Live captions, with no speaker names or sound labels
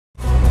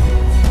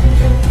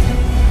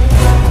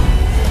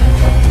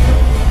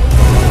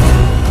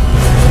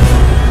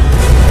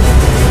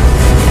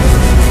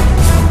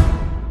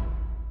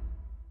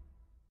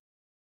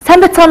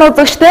Сайн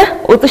үзэгчдээ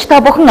та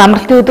бүхэн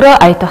амралтын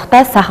өдрөө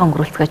аятахтай сайхан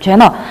өнгөрүүлцгээж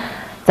байна.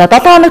 За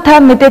 7 хоног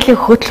тайм мэдээллийн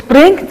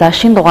хөтөлбөрийн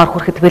шинэ дугаар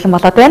хүрэхэд бэлэн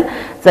болоод байна.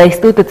 За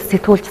студид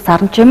сэтгүүлч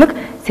Саран Чимэг,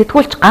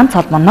 сэтгүүлч Ганц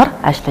Соломоноор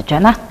ажиллаж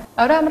байна.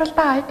 Орой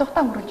амралтаа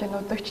аятахтай өнгөрүүлж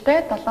байна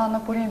үзэгчдээ 7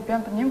 хоног бүрийн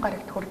бямб нэм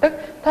гарагт хүрдэг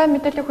тайм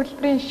мэдээллийн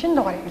хөтөлбөрийн шинэ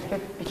дугаар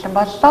эхлэхэд бэлэн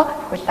боллоо.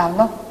 Хүлээн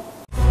авна.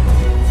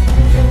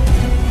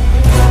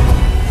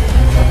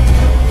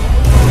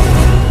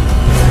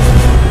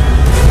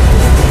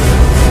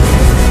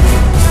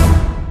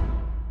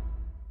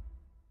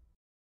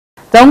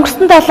 За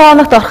өнгөрсөн 7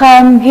 хоногт Орхон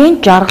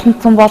аймгийн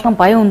Жаргаланцсан болон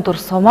Баян өндөр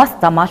сумаас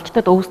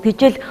малчтад өвс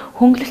тижэл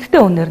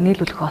хөнгөлөлттэй үнээр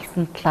нийлүүлэх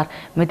болсон талаар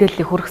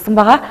мэдээлэл хүргэсэн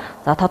байгаа.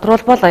 За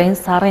тодорхойлбол энэ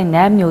сарын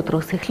 8-ны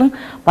өдрөөс эхлэн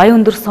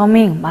Баян өндөр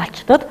сумын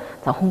малчтад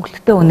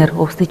хөнгөлөлттэй үнээр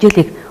өвс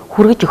тижэлийг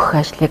хүргэж өгөх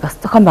ажлыг бас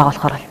зохион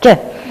байгуулахаар болжээ.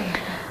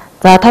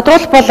 За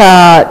тодорхойлбол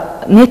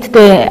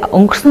нийтдээ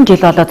өнгөрсөн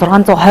жил бол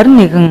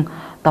 621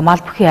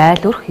 мал бүхий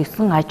айл өрх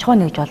 9 аж ахуй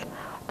нэгж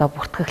бол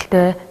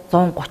бүртгэлтэй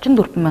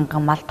 134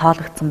 мянган мал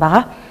тоологдсон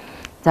байгаа.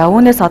 За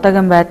үүнээс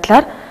одоогийн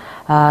байдлаар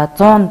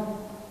 100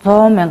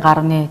 мянга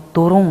 4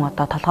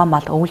 толгой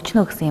мал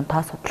өвлжнө гэсэн юм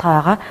тоо судалгаа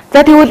байгаа.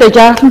 За тэгвэл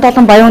Жаргалан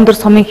болон Баян өндөр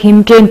сумын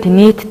хэмжээнд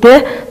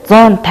нийтдээ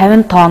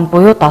 150 тонн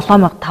буюу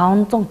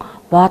 7500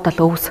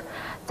 боодол өвс.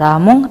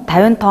 За мөн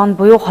 50 тонн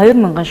буюу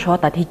 2000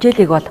 шуудаа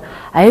хижээлийг бол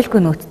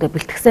аюулгүй нөөцтэй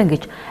бэлтгэсэн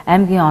гэж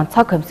аймгийн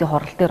онцгой комиссийн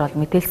хурал дээр бол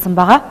мэдээлсэн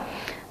байгаа.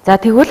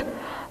 За тэгвэл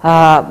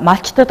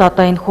малчтад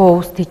одоо энэ хөө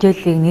өвс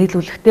хижээлийг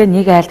нийлүүлэхдээ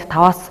нэг айлд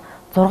 5-аас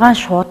 6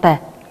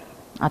 шуудаа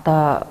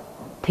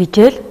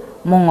тижэл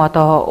мөн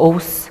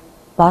өвс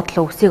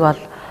боодол өвсийг бол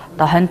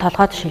хонь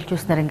толгойд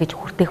шилжүүлснээр ингэж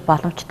хүртэх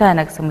боломжтой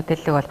байна гэсэн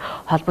мэдээллийг бол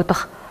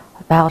холбогдох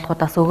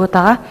байгууллагуудаас өгöd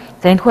байгаа.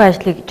 За энэхүү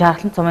ажлыг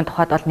Жаргалан сумын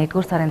тухайд бол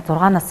 1-р сарын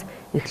 6-наас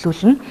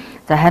эхлүүлнэ.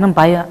 За харин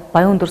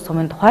Баян өндөр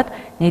сумын тухайд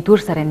 1-р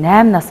сарын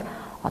 8-наас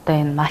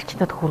энэ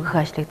малчтад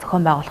хүргэх ажлыг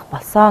зохион байгуулах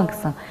болсон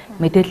гэсэн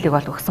мэдээллийг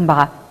бол өгсөн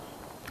байгаа.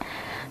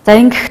 За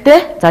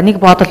ингэхдээ нэг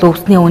боодол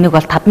өвсний үнийг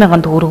бол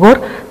 5000 төгрөгөөр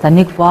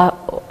нэг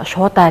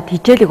шуудаа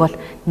тижээлийг бол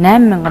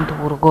 8000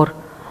 төгрөгөөр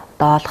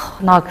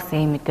олгоно гэсэн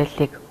ийм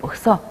мэдээллийг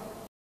өгсөн.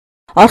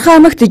 Орхон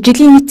аймагт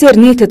жилийн эцээр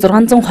нийт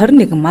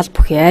 621 мал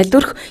бүхий айл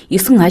өрх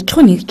 9 аж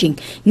ахуй нэгжийн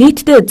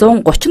нийтдээ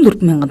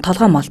 134 мянган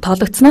толгой мал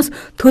тоологдсноос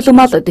төлөв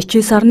мал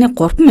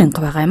 49.3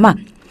 мянга байгаа юм а.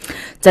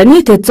 За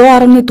нийт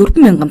 110.4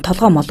 мянган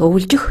толгой мал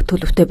өвлжих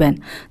төлөвтэй байна.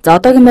 За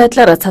одоогийн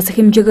байдлаар цас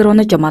хэмжээгээр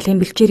унаж малын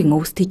бэлчээрийн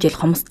өвс тижэл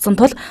хомсдсон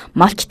тул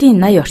малчтын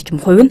 80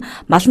 орчим хувь нь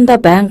маландаа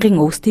байнгын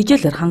өвс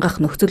тижэлээр хангах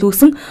нөхцөл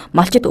үүсэн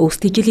малчид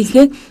өвс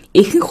тижлийнхээ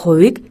ихэнх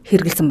хувийг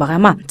хэрэгэлсэн байгаа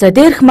юм а. За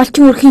дээрх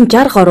малчин өрхийн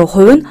 60 гаруй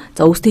хувь нь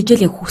өвс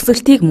тижлийн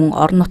хүсэлтийг мөн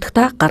орон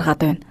нутгтаа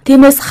гаргаад байна.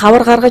 Тиймээс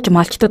хавар гаргаж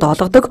малчтад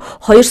олгодог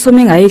хоёр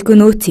сумын аюулгүй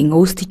нөөцийн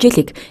өвс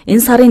тижэлийг энэ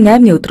сарын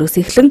 8-ны өдрөөс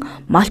эхлэн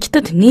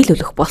малчтад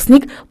нийлүүлэх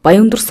болсныг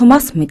Баян өндөр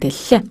сумаас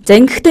мэдээллээ. За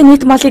ингэхдээ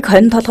нийт малыг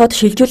хонь толгойд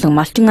шилжүүлэн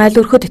малчин айл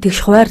өрхөд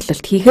тэгш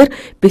хуваарлалт хийхээр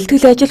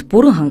бэлтгэл ажил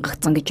бүрэн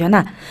хангагдсан гэж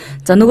байна.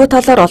 За нөгөө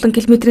талаар олон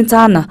километрийн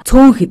цаана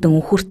цөөн хідэн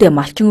үхвэртэй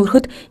малчин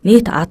өрхөд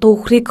нийт адуу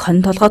үхрийг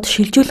хонь толгойд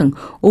шилжүүлэн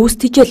өвс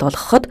тижэл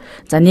олгоход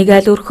нэг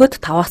айл өрхөд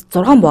 5-аас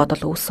 6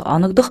 боодол өвс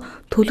оногдох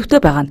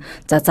төлөвтэй байгаа нь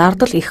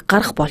зардал их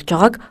гарах болж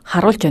байгааг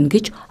харуулж байна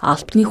гэж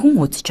албаны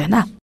хүн үзэж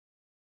байна.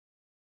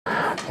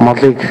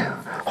 Малыг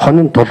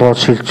хонин толгойд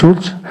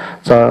шилжүүлж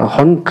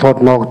хонин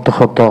толгойд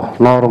ногдох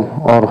норм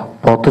ор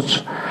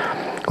бодож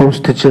өвс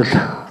тижэл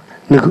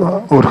нэг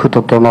өрхөд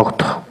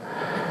ногдох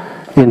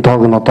энэ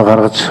тоог нь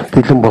гаргаж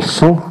бэлэн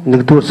болсон.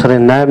 1-р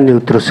сарын 8-ны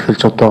өдрөөс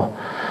эхэлж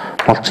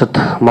малчид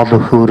мал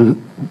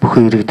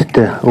бүхий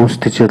иргэдтэй өвс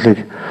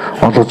тижэлийг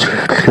олгож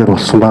эхлэхээр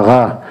болсон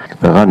байгаа.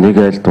 Нэг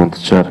айл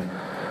дунджаар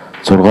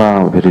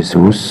 6 бэрээс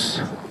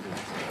өвс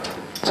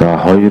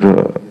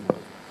 2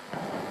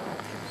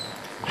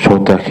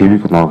 шуудаа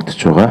хэвийг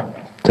ногдож байгаа.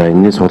 За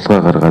энэний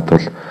сулгаа гаргаад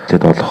бол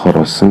тэд олохоор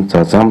болсон.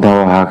 Зам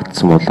даваа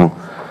хаагдсан болон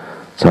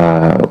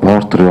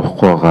порт руу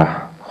явахгүй байгаа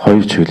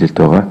 2 чиглэлд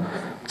байгаа.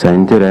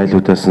 Энэ дээр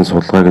айлуудаас нь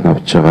сулгааг нь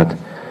авч жагаад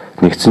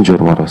нэгдсэн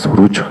журмаар бас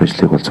хөрвүүлж өгөх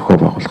ажлыг бол зохион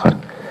байгуулахаар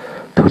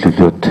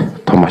төлөвлөлөөд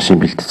том машин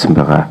бэлтгэсэн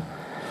байгаа.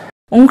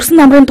 Өнгөрсөн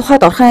намрын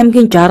тухайд Орхон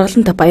аймгийн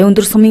Жаргалант Баян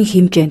өндөр сумын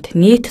хэмжээнд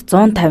нийт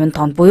 150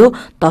 тонн буюу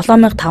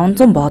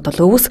 7500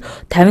 боодол өвс,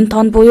 50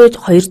 тонн буюу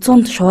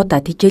 200 шуудаа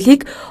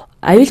тижэлийг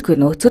аюулгүй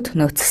нөөцөд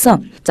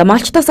нөөцлсөн. За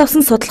малчтаас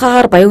авсан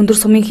судалгаагаар Баян өндөр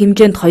сумын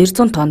хэмжээнд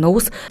 200 тонн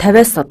өвс,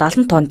 50-аас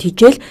 70 тонн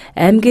тижэл,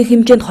 аймгийн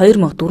хэмжээнд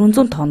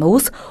 2400 тонн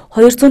өвс,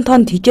 200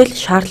 тонн тижэл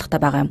шаардлагатай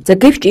байгаа юм. За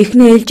гэвч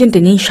эхний ээлжинд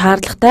энэ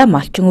шаардлагатай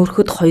малчин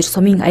өрхөд 2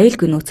 сумын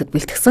аюулгүй нөөцөд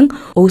бэлтгэсэн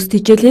өвс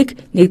тижэлийг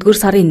 1-р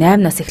сарын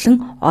 8-наас эхлэн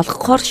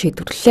олгохоор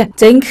шийдвэрлэлээ.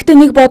 За ингэхдээ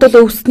нэг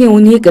боодол өвсний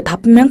үнийг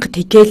 5000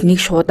 тижэл нэг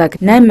шуудаг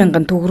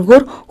 8000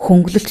 төгрөгөөр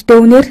хөнгөлөлттэй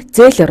үнээр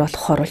зээлээр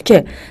олгохоор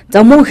болжээ.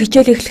 За мөн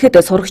хичээл эхлэхэд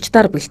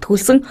сурагчдаар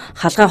бэлтгүүлсэн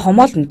халгаа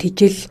хомоолн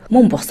тижэл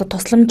мөн бусад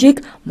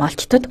тусламжийг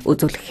малчтад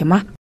үзүүлэх юм а.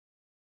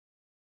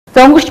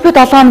 За өнгөрч буй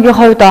 7 хоногийн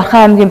хувьд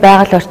Орхон аймгийн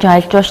байгаль орчин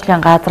аялал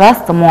жуулчлалын газраас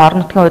мөн орон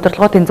нутгийн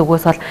удирдлагуудын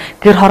зүгээс бол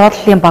гэр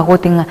хорооллын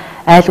багуудын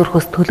айл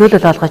өрхөөс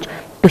төлөөлөл олгож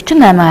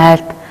 48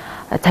 айлд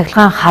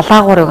цахилгаан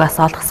халаагуурыг бас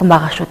олгосон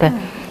байгаа шүү дээ.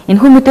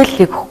 Энэхүү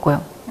мэдээллийг өгөхгүй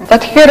юу? За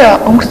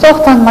тэгэхээр өнгөрсөн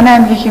хугацаанд манай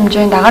аймгийн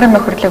хэмжээнд агаарын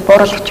бохирлыг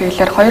бууруулах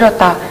чиглэлээр 2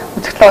 удаа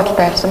үзэгдэл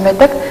бодолтой явсан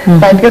байдаг.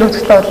 За эдгээр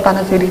үзэгдэл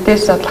бодолтоноос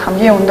иргэдээс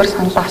хамгийн өндөр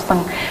санал авсан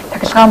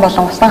цахилгаан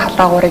болон усан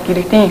халаагуурыг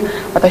иргэдийн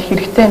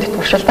хэрэгцээнд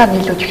туршилтаар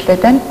нийлүүлж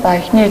эхлэв байна. За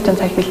эхний эзэн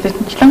сая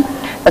хэлсэнчлэн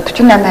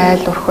 48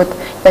 айл өрхөд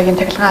яг энэ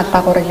цахилгаан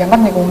халаагуурыг ямар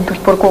нэгэн үн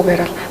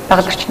төлбөргүйгээр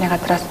байгаль орчны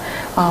газраас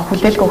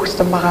хүлээлт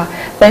өгсөн байгаа.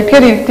 За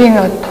эдгээр иргэдийн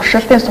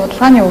туршилтын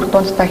судалгааны үр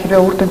дүнд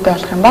хэрвээ үр дүнтэй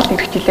болох юм бол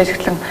эх жилээс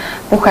эхлэн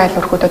бүх айл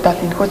өрхөдөд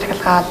бол энэхүү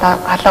цахилгаан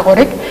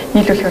халаагуурыг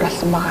нийлүүлэхээр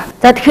болсон байгаа.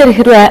 За тэгэхээр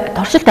хэрвээ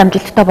туршилт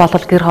амжилттай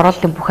болвол гэр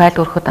хорооллын бүх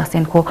айл өрхөд бас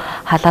энэхүү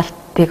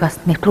халаалтыг бас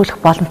нэвтрүүлэх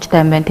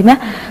боломжтой юм байна, тийм ээ.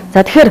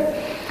 За тэгэхээр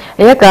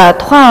яг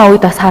тухайн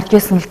үед бас харж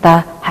ирсэн л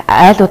да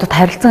айлуудад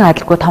харилцан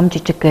адилгүй том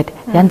жижиг гээд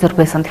янз бүр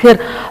байсан. Тэгэхээр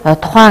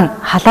тухайн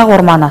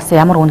халаагуур маань бас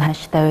ямар үн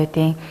ханштай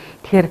байдیں۔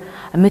 Тэгэхээр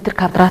метр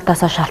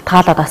квадратаас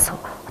шалтгаалаад бас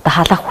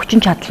халаах хүчин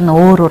чадал нь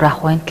өөр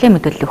ах байна. Тэлийн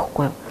мэдээлэл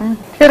өгөхгүй юу?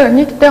 Тэгэхээр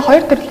нийтдээ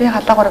 2 төрлийн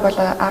халаагуурыг бол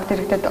ард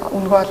иргэдэд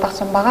үнэгүй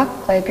олгосон байгаа.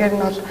 За эдгээр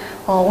нь бол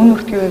үн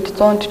өртгийн үед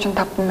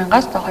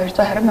 145,000-аас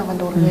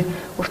 220,000 төгрөгийн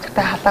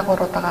өртөгтэй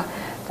халаагуурууд байгаа.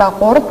 За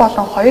 3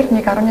 болон 2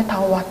 1.5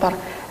 ваттаар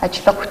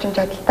ажиллах хүчин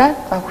чадалтай.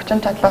 За хүчин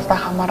чадлаас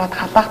хамаарат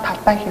халаах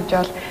талбайн хэмжээ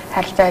бол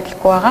харилцан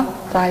адилгүй байгаа.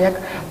 За яг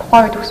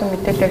тухайн үед өгсөн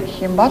мэдээлэлээр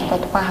гэх юм бол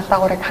тухайн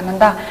халаагуурыг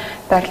ханандаа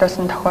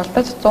байрлуулсан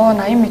тохиолдолд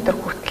 180 м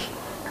хүртэл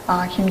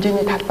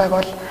хэмжээний талбайг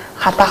бол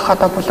халаах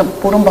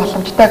бүрэн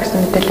боломжтой гэсэн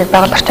мэдээллийг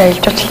байгаль орчин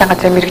аялал жуулчлалын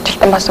газрын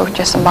мэргэжилтэн бас өгч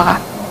байсан байгаа.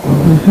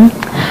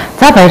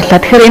 За баярлалаа.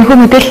 Тэгэхээр энэхүү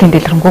мэдээллийн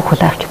дэлгэрэнгүй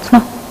хүлээн авч үзсэн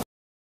үү?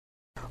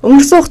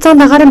 Өнгөрсөн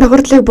хугацаанд агаарын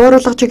бохирдлыг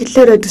бууруулах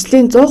чиглэлээр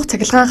төслийн 100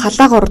 цахилгаан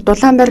халаагуур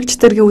Дулаанбайраг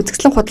цэцэргийн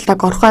үзэсгэлэн худалдааг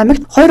Орхон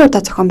аймагт 2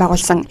 удаа зохион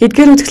байгуулсан.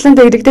 Эдгээр үзэсгэлэнд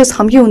иргэдээс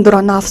хамгийн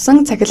өндөр оноо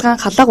авсан цахилгаан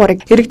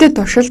халаагуурыг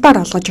иргэдэд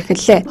туршилтаар олгож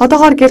эхэллээ.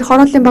 Одоогоор гэр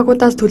хорооллын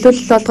багуудаас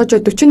төлөөлөл олгож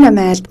 48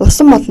 айлд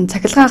усан болон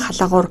цахилгаан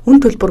халаагуур үн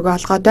төлбөргүй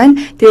олгоод байна.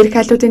 Дээрх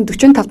айлуудын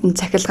 45-нд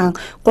цахилгаан,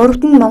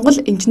 3-т нь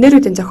Монгол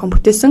инженерүүдийн зохион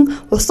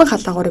бүтээсэн усан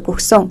халаагуурыг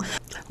өгсөн.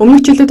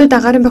 Өмнөх жилүүдэд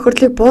агаарын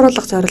бохирдлыг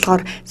бууруулах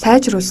зорилгоор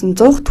сайжруулсан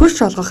 100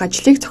 төрш олгох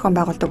ажлыг зохион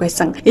байгуулдаг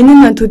байсан. Энэ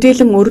нь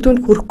төдийлөн үр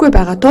дүнд хүрэхгүй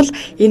байгаа тул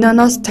энэ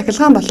оноос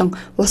цахилгаан болон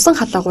усан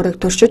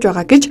халаагуурыг туршиж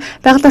байгаа гэж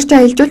байгаль орчин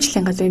аялал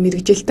жуулчлалын газрын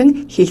мэргэжилтэн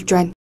хэлж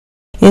байна.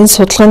 Энэ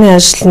судалгааны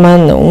ажил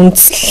маань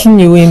үндэслэл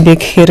нь юу юм бэ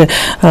гэхээр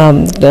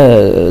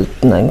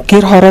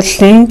гэр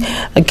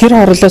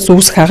хорооллоос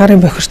үүсэх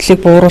агаарын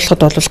бохирдлыг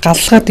бууруулахад бол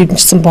галлага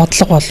дэмжсэн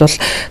бодлого бол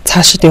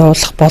цаашид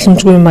явуулах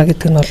боломжгүй юма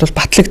гэдэг нь бол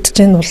батлагдж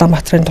байна.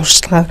 Улаанбаатарын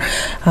туршлагаар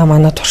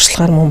манай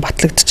туршлагаар мөн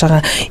батлагдж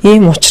байгаа.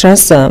 Ийм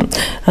учраас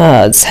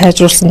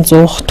сайжруулсан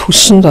 100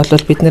 түлшинд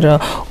бол бид нэр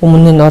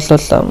өмнө нь бол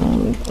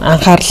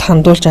анхаарал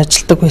хандуулж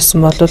ажилладаг байсан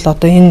бол одоо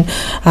энэ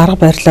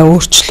арга барилаа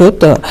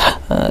өөрчлөөд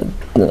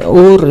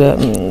өөр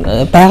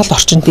байгаль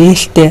орчинд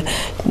ээлтэй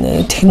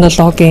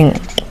технологийн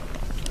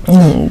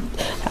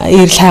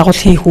эрэл хайгуул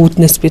хийх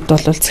үүднээс бид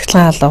бол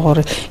цахилгаан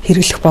халаагуурыг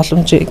хэрэглэх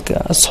боломжийг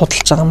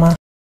судалж байгаамаа.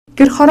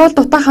 Гэр хороол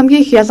дутаа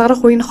хамгийн их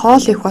ялгарах үе нь хоол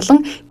их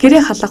болон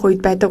гэрээ халах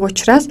үед байдаг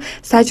учраас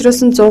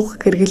сайжруулсан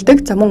 100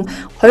 хэрэгэлдэг. За мөн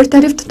 2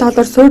 тарифт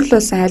тоолоор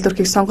суйрлуулсан айл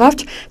өрхийг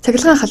сонгоовч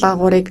цахилгаан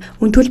халаагуурыг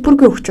үн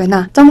төлбөргүй өгч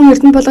байна. За мөн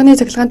Эрдэнэ болгоны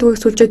цахилгаан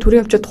төвийг сүлжээ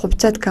төрийн өмчөд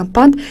хувьцаат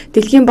компанид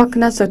Дэлхийн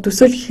банкнаас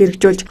төсөөлөх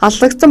хэрэгжүүлж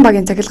аллагдсан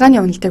багийн цахилгааны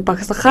үнэлтээг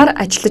багасгахаар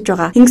ажиллаж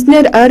байгаа.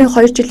 Ингэснээр ойрын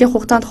 2 жилийн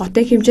хугацаанд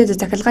хотын хэмжээнд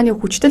цахилгааны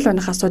хүчтэй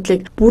унах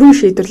асуудлыг бүрэн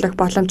шийдвэрлэх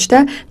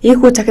боломжтой.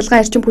 Ийхүү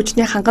цахилгаан эрчим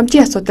хүчний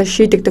хангамжийн асуудал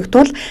шийдэгдэх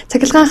тул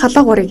цахилгаан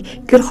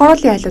халаагуурыг гэр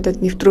хорооллын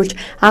айлуудад нэвтрүүлж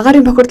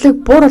агаарын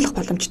бохирдлыг бууруулах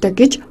боломжтой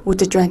гэж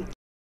үзэж байна.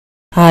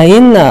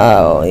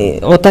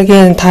 Энэ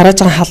удаагийн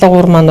тарааж байгаа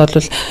халаагуур маань бол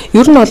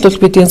ер нь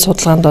бол бидний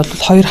судалгаанд бол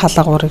 2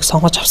 халаагуурыг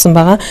сонгож авсан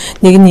байгаа.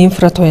 Нэг нь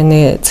инфра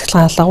туяаны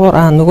цахилгаан халаагуур,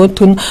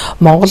 нөгөөх нь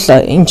Монгол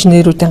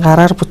инженерүүдийн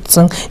гараар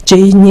бүтсэн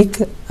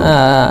J1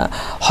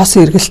 хос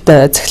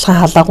эргэлт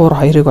цахилгаан халаагуур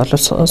хоёрыг бол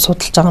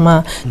судалж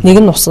байгаамаа.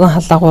 Нэг нь усан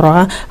халаагуур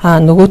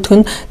байгаа. Нөгөөх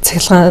нь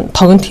цахилгаан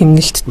тогонд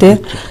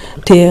хэмнэлттэй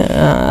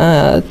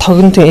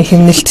тогонд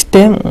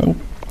хэмнэлттэй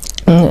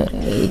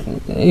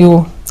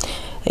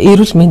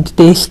эрүүл мэнд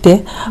дээлтэй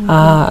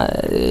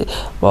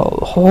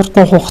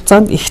хурдан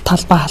хугацаанд их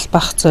талбай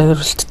халбах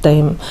зорилттой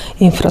юм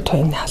инфра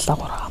туяаны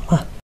халаагуур байна.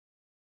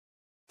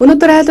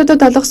 Өнөөдөр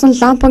айлуудад олгосон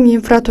лампан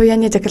инфра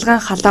туяаны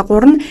цахилгаан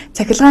халаагуур нь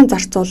цахилгаан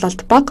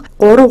зарцуулалт бага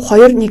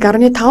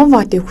 3.2-1.5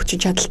 ваттын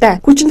хүчин чадалтай.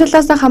 Хүчин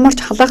талаас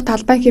хамаарч халаах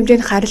талбайн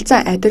хэмжээний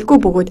харилцан адилгүй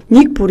бөгөөд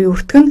нэг бүрийн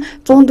өртгөн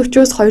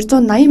 140-с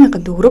 280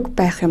 мянган төгрөг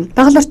байх юм.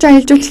 Байгаль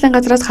орчин аялал жуулчлалын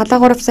газраас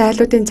халаагуур авсан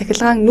айлуудын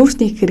цахилгаан нүүрс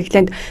нийх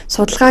хэрэглээнд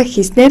судалгаа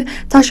хийснээр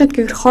цаашид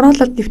гэр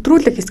хороололд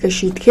нэвтрүүлэх хэсгээ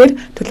шийдэхээр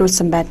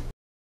төлөвлөсөн байна.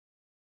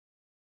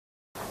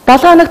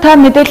 7 хоног та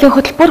мэдээллийн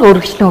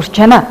хөтөлбөр үргэлжлэн үрж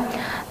байна.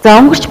 За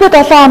өнгөрч буй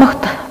 7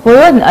 хоногт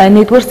буюу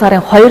 1-р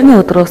сарын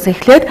 2-ны өдрөөс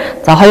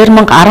эхлээд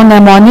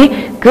 2018 оны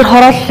гэр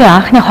хорооллын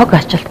анхны хог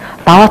ажилт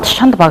даваад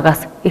шанд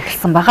багаас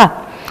эхэлсэн байгаа.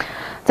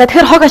 За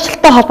тэгэхээр хог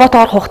ажилттай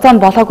холбоотойгоор хугацаанд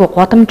болоогүй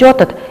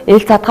гудамжуудад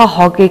ил задгаа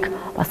хогийг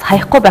бас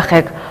хаяхгүй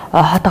байхыг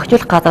хот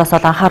огжуулах газраас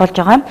бол анхааруулж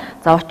байгаа юм.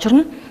 За учир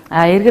нь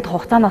иргэд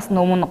хугацаанаас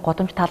өмнө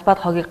гудамж талбайд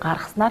хогийг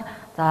гаргаснаар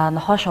за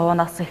нохоо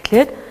шувуунаас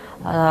эхлээд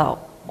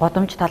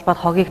гудамж талбайд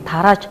хогийг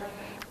тарааж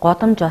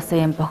годамж бас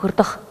юм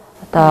бохирдох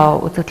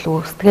одоо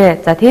үзэгдэл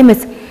үүсдэг. За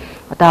тиймээс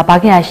одоо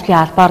багийн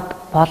ажлын албаар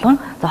болон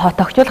хот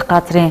тогтоолох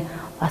газрын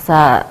бас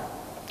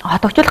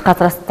хот тогтоолох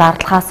газраас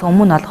зарлахаас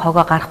өмнө бол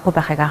хогоо гарахгүй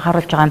байхыг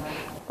анхааруулж байгаа юм.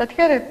 За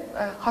тэгэхээр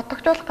хот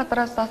тогтоолох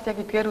газраас бас яг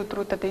эдгээр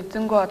өдрүүдэд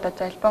эзэнгөө одоо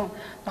залбин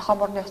нохоо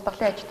морны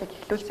устгалын ажлыг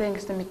эхлүүлсэн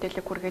гэсэн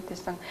мэдээлэл хүргээд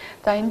байсан.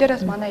 За энэ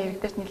дээрээс манай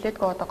иргэдээс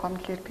нэлээдгүй одоо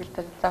гомдол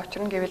ирдэг. За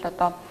учир нь гэвэл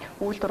одоо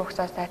үйлдвэр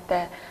ухсаа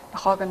сайтай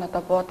нохоог нь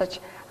одоо буудаж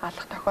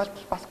алах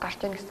тохиолдол бас гарч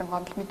ийн гэсэн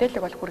гомдол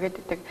мэдээлэл бол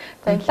хүргээд идэг.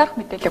 За энэ ларх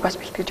мэдээллийг бас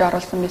бэлтгэж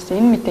оруулсан байсан.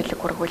 Энэ мэдээллийг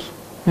хүргвэл.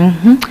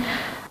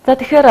 За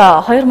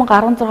тэгэхээр 2016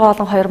 болон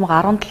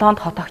 2017 онд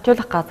хот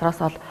тогтоолох газраас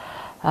бол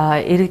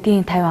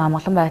иргэдийн 50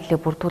 амгалан байдлыг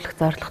бүрдүүлэх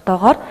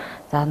зорилготойгоор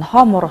за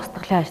нохоо муур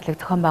устгалын ажлыг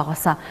зохион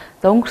байгуулсан.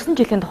 За өнгөрсөн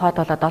жилийн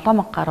тухайд бол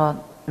 7000 гаруй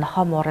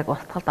нохоо муурыг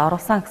устгалд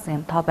оруулсан гэсэн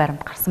юм тоо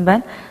баримт гарсан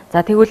байна.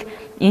 За тэгвэл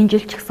энэ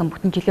жил ч гэсэн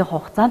бүтэн жилийн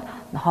хугацаанд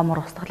нохоо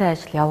муур устгалын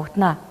ажил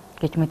явагдана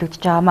гэж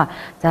мэдэгдэж байгаамаа.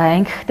 За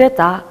ингэхдээ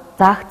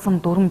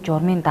заагдсан дүрм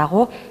журмын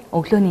дагуу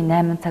өглөөний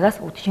 8 цагаас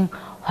өдөржин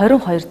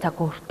 22 цаг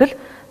хүртэл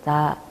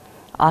за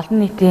олон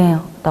нийтийн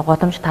одоо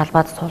годамж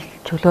талбайд сул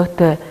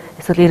чөлөөтэй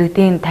эсвэл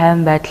иргэдийн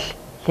 50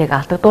 байдлыг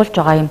алдагдуулж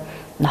байгаа юм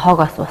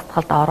нохоогоос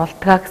устгалд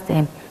оруулдаг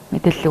гэсэн юм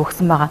мэдээлэл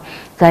өгсөн байгаа.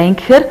 За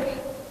ингэхээр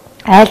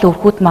айл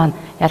өрхүүд маань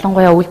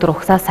ялангуяа үйлдвэр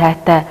ухсаа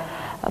сайтай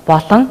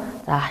болон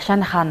за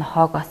хашааныхаа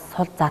нохоогоос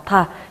сул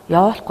задгаа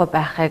явуулахгүй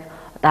байхыг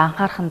одоо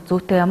анхаарах нь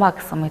зүйтэй юм а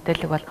гэсэн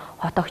мэдээлэл бол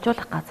хот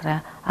тогтоолох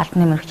газрын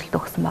албаны мэргэжилт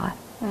өгсөн байгаа.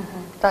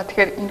 За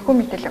тэгэхээр энэхүү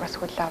мэдээллийг бас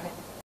хүлээн авъя.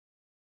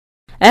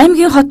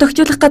 Аймгийн хот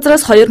тогтоолох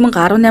газраас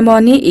 2018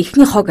 оны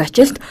эхний хог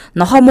ажилд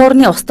нохоо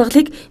муурны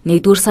устгалыг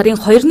 1-р сарын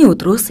 2-ны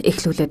өдрөөс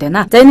эхлүүлээд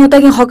байна. За энэ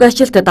удаагийн хог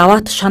ажилд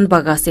даваат шан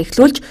багаас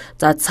эхлүүлж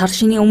за сар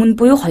шинийн өмнө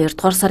буюу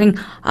 2-р сарын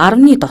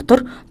 10-ны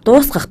дотор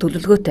дуусгах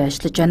төлөвлөгөөтэй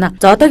ажиллаж байна.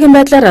 За одоогийн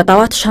байдлаар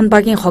даваат шан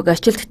багийн хог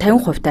ажилд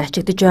 50%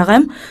 ажигдж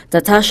байгаа юм. За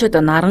цаашид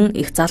наран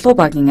их залуу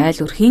багийн айл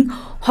өрхийн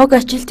хог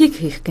ажилтыг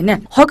хийх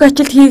гинэ. Хог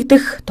ажилт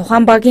хийгдэх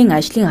тухайн багийн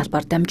ажлын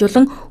албаар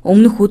дамжуулан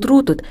өмнөх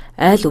өдрүүдэд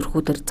айл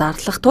өрхүүдээр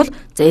зарлах тул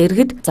за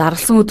иргэд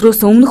зарласан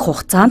өдрөөс өмнөх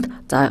хугацаанд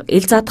за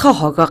ил задгаа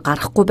хогоо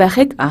гаргахгүй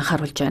байхыг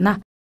анхааруулж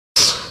байна.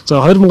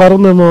 За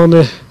 2018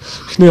 оны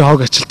эхний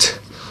хог ажилт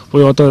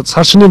буюу одоо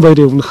сар шинийн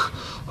баярын өмнөх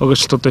хог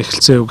ажилт одоо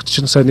эхэлсэн өгдөж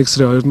чинь сая 1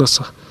 сарын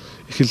 2-наас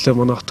эхэллээ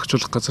манай хот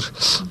тогтоолох газар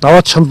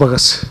даваад шан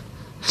багаас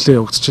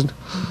эхлээ өгдөж чинь.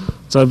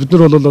 За бид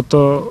нар бол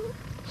одоо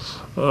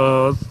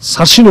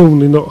сар шинийн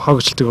өмнө энэ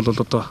хог ажилтыг бол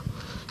одоо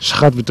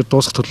шахаад бид нар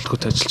дуусгах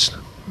төлөвлөгөөтэй ажиллаж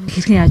байна.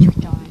 Хэрхэн яаж өгч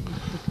байгаа вэ?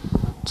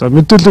 За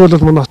мэдээлэл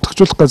бол манай хот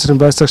тогтоолох газрын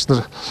байцаагч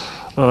нар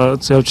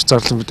явж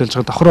зарлан мэдээлж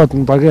байгаа. Давхраад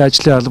багийн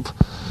ажлын алба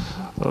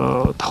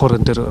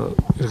давхар энэ дээр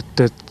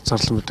иргэдтэй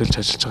зарлан мэдээлж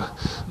ажиллаж байгаа.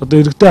 Одоо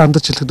иргэдтэй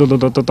хандаж хэлэхэд бол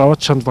одоо даваад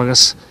шанд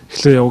багаас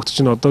эхлээ явагдаж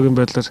байна. Одоогийн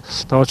байдлаар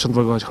даваад шанд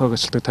баг хог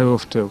ажилтныг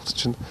 50% явагдаж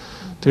байна.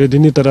 Тэгээд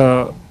энэний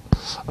дараа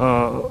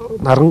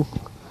наран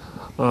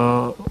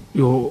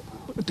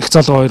их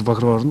залуу 2 баг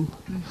руу орно.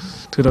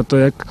 Тэгэхээр одоо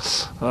яг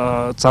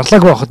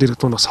зарлааг байхад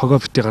иргэд маань бас хогоо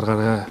битгий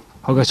гаргаарай.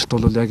 Хог ажилт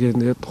бол яг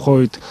энэ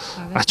тухайн үед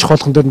ач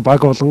холбогдол дээр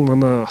баг болон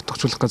манай хот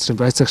тогтоолох газрын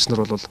байцаагч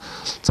нар бол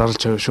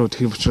зарлж аваа шүү.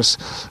 Тийм учраас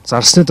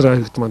зарлсны дараа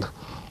иргэд маань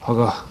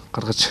хогоо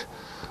гаргаж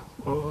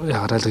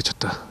ягараа л гэж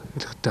одоо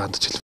иргэдтэй хандж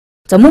хэлв.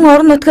 За мөн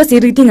орон нутгаас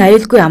иргэдийн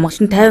аюулгүй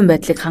амгалан 50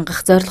 байдлыг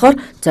хангах зорилгоор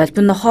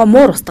золбин нохоо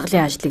муур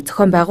устгалын ажлыг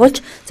зохион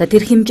байгуулж за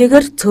тэр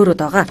хэмжээгээр цөөрөд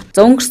байгаа.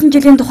 За өнгөрсөн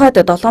жилийн тухайд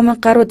 7000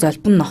 гаруй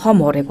золбин нохоо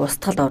муурыг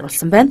устгалд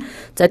оруулсан байна.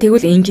 За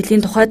тэгвэл энэ жилийн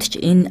тухайд ч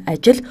энэ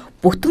ажил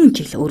бүтэн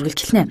жил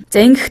үргэлжилнэ.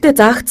 За ингэхдээ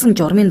заагдсан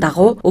журмын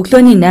дагуу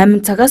өглөөний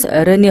 8 цагаас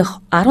оройны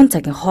 10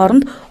 цагийн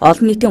хооронд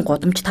олон нийтийн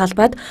гудамж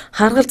талбайд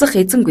харгалзах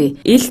эзэнгүй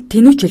ил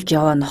тэнүүжилж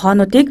яваа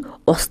нохоонуудыг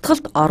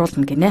устгалд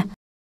оруулна гинэ.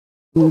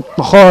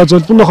 Нохоо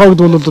золбин нохоо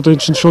гэдэг бол одоо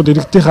энэ чинь шууд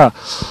иргэдийнхаа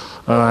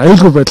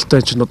аюулгүй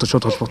байдалтай чинь одоо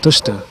шууд холбоотой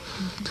шүү дээ.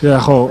 Тэгэхээр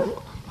яг хаа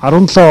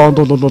 17 онд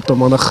бол одоо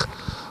манайх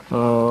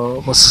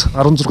бас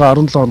 16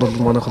 17 онд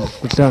бол манайх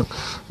нэлээд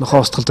нохоо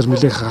устгал дээр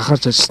нэлээд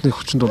анхаарч ажилласны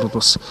хүчинд бол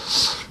бас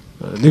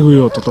нэг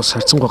үеийн бол бас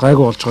харьцангуй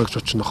гайгүй болж байгаа гэж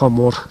бодчих. Нохоо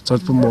муур,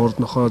 золбин муур,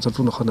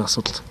 золбин нохооны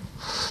асуудал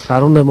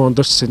 18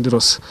 онд ч энэ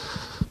дэр бас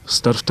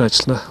дөрвтэй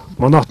ажиллана.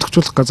 Манай хот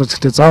тогтоолох газар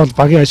гэхдээ заавал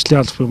багийн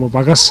ажлын алба юм уу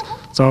багаас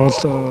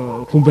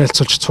заавал хүн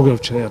байлцуулж цуг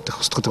явж яадаг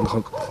хөстгöd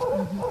нохог.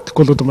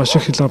 Тэгвэл одоо маш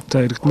их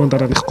хилавтай иргэд маань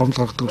дараа них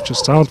гомдол гаргадаг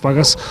учраас заавал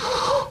багаас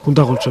хүн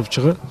дагуулж явж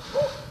байгаа.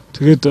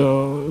 Тэгээд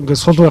ингээд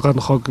сул байгаа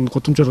нохог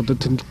гудамжаар одоо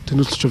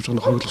тэнүүлж явж байгаа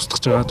нохог л устгах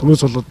байгаа.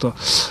 Түмээс бол одоо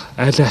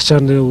айлын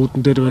хашааны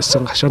үүдэн дээр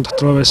байсан, хашаан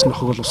дотроо байсан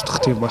нохог л устгах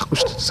тийм байхгүй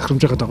шүү дээ.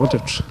 Сахрамжаагаа дагуулж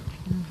явж байгаа.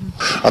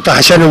 Одоо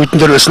хашааны үүдэн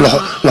дээр байсан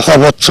нохоо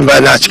буудсан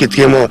байна ч гэдэг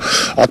юм уу.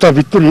 Одоо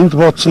бид нар энд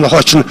буудсан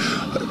нохоо чинь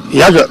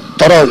яг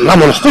дороо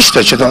нам унахгүй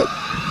шүү дээ.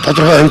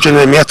 Тодорхой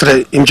хэмжээний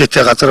метр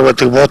хэмжээтэй газар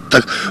байдаг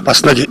бууддаг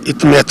бас нэг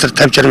эдэн метр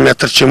 50-60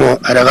 метр ч юм уу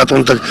арайгаа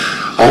дундаг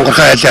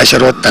онгорхон айлын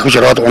хашаарууд дахиж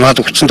ороод унаад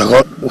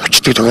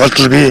өгчдөг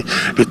тохиолдол бий.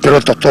 Бид нар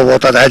бол дутуу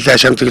буудаад айлын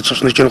хашаанд гэж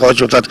цусны чинь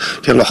гоожуулаад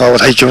тэр нохоог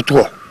хайж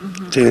явдаг.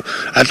 Тийм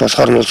аль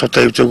болохоор нь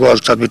улсуудаа өвзөөгөө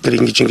олцоод бид нар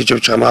ингэж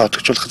явж байгаа маа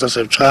отогчулах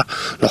хасаас явж байгаа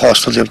нохоо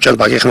устгал явж байгаа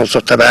багийнхан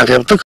улсуудаа байнга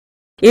явдаг.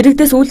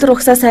 Иргэдээс үйлдвэр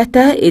угсаа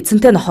сайтай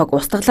эзэнтэй нохойг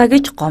устгалаа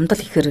гэж гомдол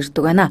ихээр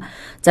ирдэг байна.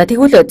 За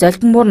тэгвэл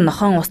золбимуур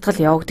нохоон устгал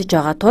явагдаж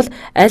байгаа тул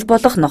аль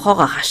болох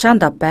нохоогоо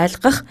хашаанд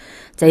байлгах,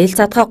 за ил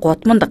задгаа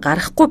гудамд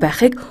гарахгүй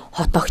байхыг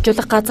хот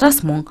огчлох газраас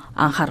мөн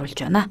анхааруулж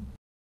байна.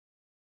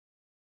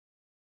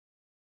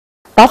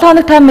 7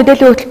 хоног тайм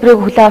мэдээллийн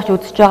хөтөлбөрийг хүлээн авч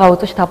үзэж байгаа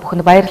үзэгч та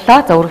бүхэнд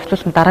баярлалаа. За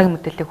үргэлжлүүлэн дараагийн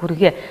мэдээллийг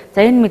хүргье.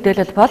 За энэ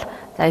мэдээлэл бол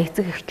за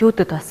эцэг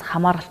эхчүүдэд бас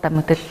хамааралтай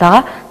мэдээлэл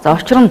байгаа. За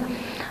учир нь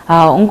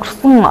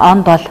өнгөрсөн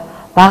онд бол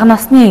бага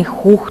насны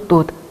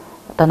хүүхдүүд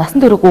одоо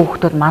насан туршийн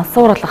хүүхдүүд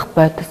мансуурлах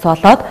бодис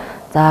болоод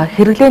за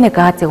хэрэглээний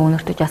газыг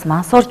үнэртэж бас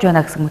мансуурж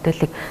байна гэсэн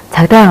мэдээллийг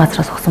цагдаагийн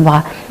газраас өгсөн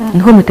байгаа.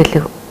 Энэхүү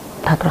мэдээллийг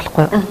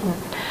тодруулахгүй юу?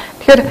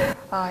 Тэгэхээр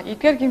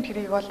эдгээр гэмт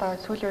хэрэг бол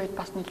сүүлийн үед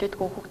бас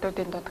нэлээдгүй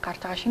хүүхдүүдийн дунд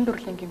гарч байгаа шинэ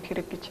төрлийн гэмт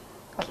хэрэг гэж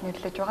бол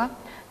нэрлэж байгаа.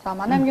 За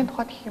манай аймгийн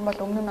тухайд гэх юм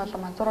бол өмнө нь бол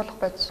мансууруулах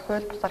бодис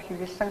хууль бусаар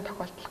хэрэгэлсэн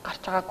тохиолдол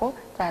гарч байгаагүй.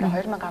 За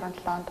харин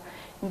 2017 онд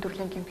энэ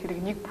төрлийн гэмт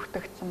хэрэг нэг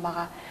бүртгэгдсэн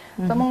байгаа.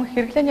 За мөн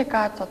хэрэглээний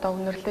газ одоо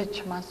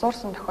үнэрлэж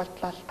мансуурсан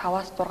тохиолдол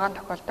 5-аас 6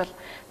 тохиолдол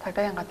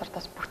цагдаагийн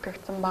газартаас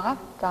бүртгэгдсэн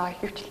байгаа. За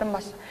ихэвчлэн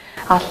бас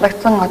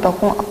аллагдсан одоо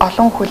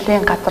олон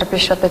хүлийн газар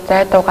биш одоо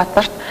зайдуу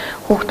газарт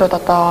хүүхдүүд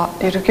одоо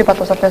ерөнхий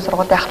боловсролын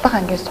сургуулийн ахлах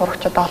ангийн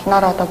сурагчид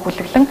олноор одоо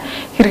бүлэглэн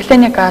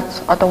хэрэглээний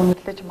газ одоо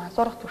үнэрлэж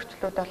мансуурах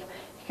зөрчлүүд бол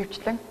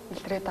ихэвчлэн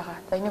илрээд байгаа.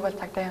 За энийг бол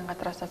цагдаагийн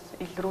газраас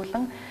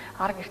илрүүлэн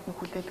арга эртний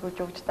хүлээлгүүж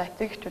өгч за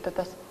эцэг эхчүүдэд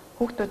бас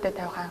хүүхдүүдэд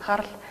тавих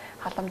анхаарал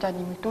халамжаа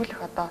нэмэгдүүлэх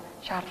одоо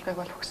шаардлагыг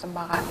бол өгсөн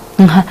байгаа.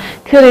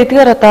 Тэгэхээр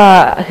эдгээр одоо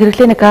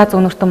хэрэглээний газ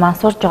үнэртэн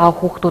мансуурж байгаа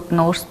хүүхдүүд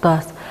нь өөрсдөө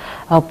бас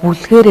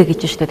бүлгээрээ гэж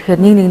байна шүү дээ.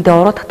 Тэгэхээр нэг нэгэндээ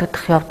уруу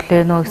татагдах явдал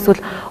ээ нөө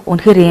эсвэл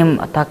үнэхээр ийм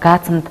одоо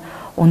газанд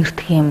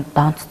үнэртэх ийм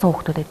донцсон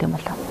хүүхдүүд байт юм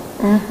болоо.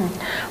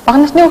 Бага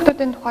насны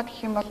хүүхдүүдийн тухайд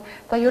гэх юм бол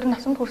за ер нь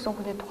насанд хүрсэн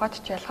хүний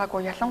тухайд ч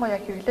ялгаагүй ялангуяа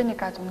хэрэглээний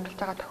газ үнэрлж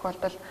байгаа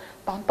тохиолдол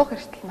донтох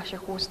эрсдэл маш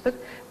их үүсдэг.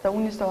 За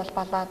үүнээсээ бол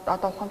балаад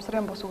одоо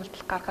ухамсарын бус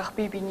үйлдэл гаргах,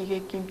 бие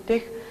бинийгээ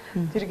гэмтэх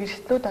зэрэг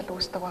эрсдлүүд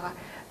бол үүсдэг байгаа.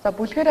 За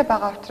бүлгээрээ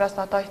байгаа учраас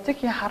одоо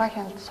эцэгхийн хараа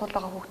хяналт сул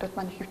байгаа хүүхдүүд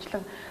маань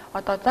ихэвчлэн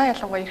одоо за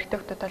ялангуяа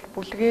эрэгтэй хүүхдүүд бол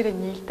бүлгээрээ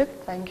нийлдэг.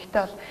 За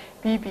ингэхдээ бол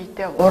бие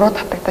биедээ уруу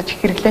татагдаж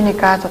хэрэглээний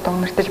газ одоо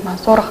үнэртэж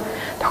мансуурах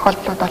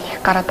тохиолдлууд бол их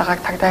гараад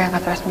байгааг цагдаагийн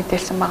газраас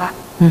мэдээлсэн байгаа.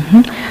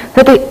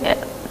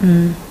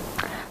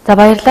 За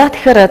баярлалаа.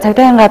 Тэгэхээр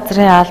цагдаагийн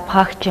газрын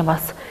албаагчийн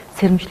бас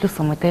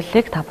сэрэмжлүүлсэн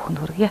мэдээллийг та бүхэнд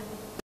хүргье.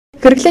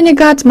 Хэрэглээний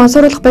газ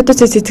мансууруулах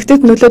бодисээс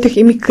эцэгтэд нөлөөлөх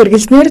эмэг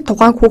хэрэглэснээр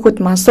тухайн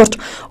хүүхэд мансуурч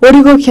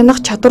өөрийгөө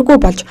хянах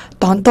чадваргүй болж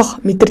донтох,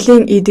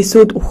 мэдрэлийн эд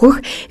эсүүд үхэх,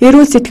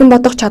 эрүүл сэтгэн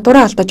бодох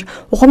чадвараа алдаж,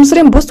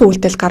 ухамсарын бус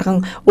үйлдэл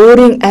гарган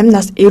өөрийн амь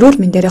нас эрүүл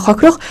мэндээрээ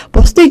хохирох,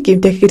 бусдыг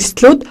гэмтэх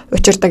эрсдлүүд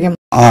учирдаг юм.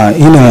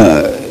 Энэ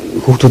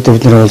хүүхдүүдэд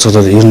бид нэр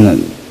уулзаад ер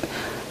нь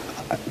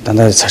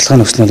дандаа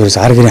царчлагын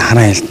нөхцөлнөөс ар гэрийн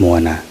хараа хяналт муу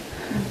байна.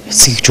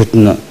 Эцэг эхчүүд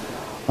нь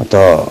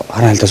одоо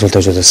хараа хяналтаас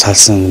үлдээж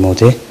салсан юм уу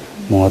тий?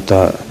 Мөн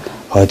одоо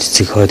хойд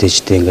эцэг хойд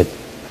ээжтэй ингээд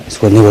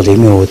эсвэл нэг бол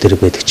эмийн өвөө дээр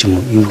байдаг ч юм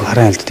уу. Ийм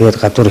хараа хяналт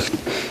тэгээд гадуур их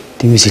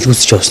тиймээс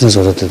илгүүцэж явснаас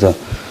болоод одоо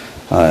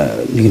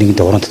нэг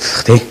нэгэндээ уран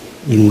татах тий?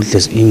 Ийм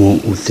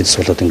үйлдэлээс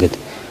болоод ингээд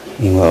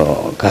ийм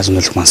газ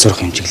үнэрлэх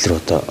мансуурах юм чиглэлээр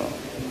одоо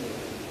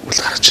үйл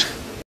гаргаж байна.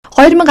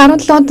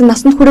 2017 онд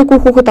насанд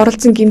хүрээгүй хүүхэд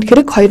оролцсон гэмт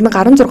хэрэг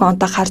 2016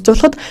 онтой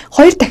харьцуулахад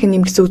 2 дахин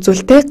нэмэгдсэн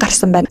үзүүлэлттэй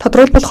гарсан байна.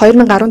 Тодорхойлбол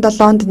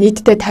 2017 онд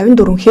нийтдээ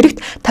 54 хэрэгт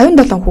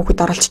 57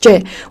 хүүхэд оролцжээ.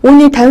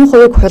 Үүний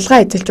 50%-ийг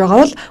хулгай эзэлж байгаа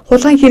бол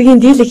хулгайн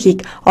хэргийн дийлэнхийг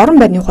орон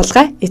байрны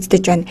хулгай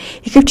эзэлж байна.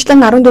 Ихэвчлэн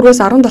 14-өөс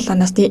 17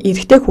 насны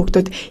эрэгтэй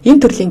хүүхдүүд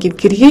энэ төрлийн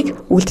гэмт хэргийг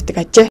үлддэг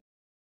ажээ.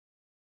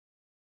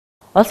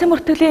 Улсын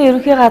бүртгэлийн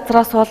ерөнхий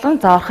газраас болон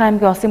за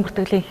Орхон аймгийн улсын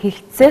бүртгэлийн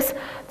хэлтсээс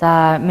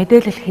за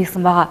мэдээлэл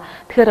хийсэн байгаа.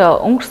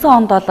 Тэгэхээр өнгөрсөн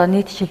онд бол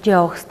нийт шилжээ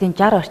явах хэвтийн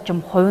 60 орчим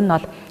хувь нь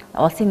бол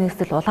улсын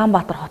нийслэл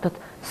Улаанбаатар хотод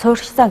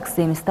суурьшсан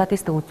гэсэн юм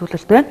статистик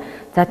үзүүлэлт байна.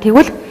 За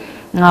тэгвэл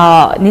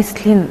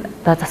нийслэлийн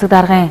засаг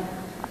даргын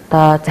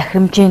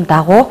захирамжийн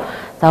дагуу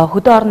за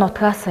хөдөө орон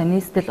нутгаас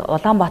нийслэл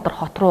Улаанбаатар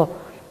хот руу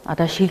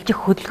одоо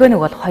шилжих хөдөлгөөнийг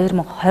бол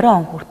 2020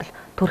 он хүртэл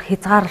түр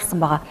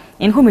хязгаарласан байгаа.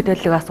 Энэхүү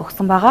мэдээллийг бас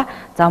өгсөн байгаа.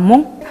 За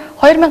мөн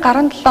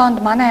 2017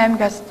 онд манай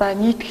аймгаас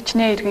нийт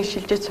хичнээн иргэн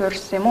шилжиж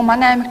суурьсан юм уу?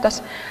 Манай аймагт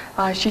бас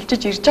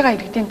шилжиж ирж байгаа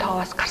иргэдийн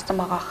тоо бас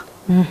гарсан байгаа.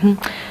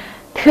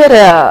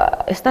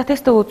 Тэгэхээр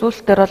статистик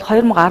үзүүлэлтээр бол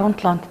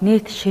 2017 онд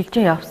нийт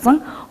шилжин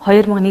явсан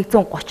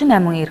 2138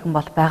 иргэн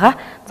бол байгаа.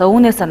 За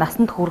үүнээс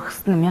насанд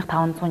хүрэхс нь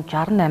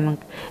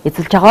 1568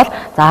 эзэлж байгаа бол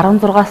за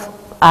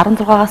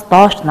 16-аас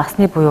доош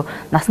насны буюу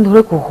насанд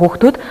хүрээгүй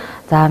хүүхдүүд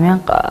за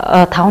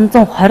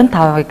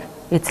 1525-ыг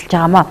эзэлж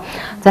байгаамаа.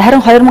 За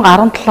харин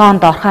 2017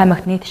 онд Орхон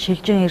аймагт нийт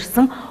шилжин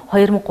ирсэн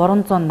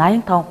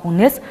 2385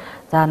 хүнээс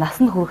за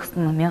насанд хүрэхс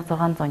нь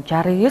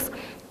 1669,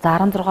 за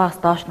 16-аас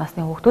доош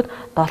насны хүүхдүүд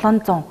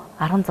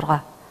 716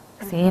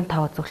 гэсэн ийм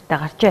тав үзүүлэлттэй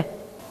гарчээ.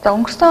 За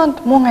өнгөрсөн онд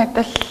мөн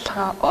адил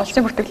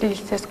улсын бүртгэлийн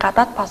хэлтсээс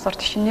гадаад паспорт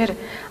шинээр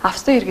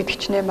авсан иргэд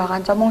хичнээн байгаа.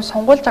 За мөн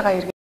сонгуулж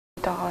байгаа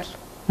иргэд байгаа бол.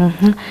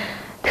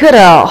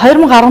 Тэгэхээр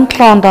 2017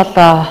 онд бол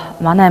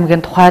манай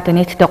аймгийн тухайд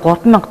нийтдээ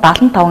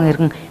 3075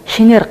 иргэн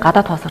шинээр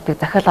гадаад паспортыг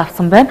захиал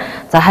авсан байна.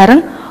 За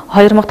харин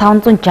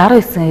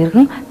 2569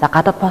 иргэн за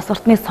гадаад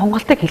паспортны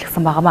сонголтыг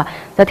хийлгэсэн байгаамаа.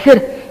 За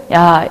тэгэхээр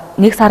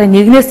 1 сарын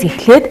 1-ээс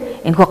эхлээд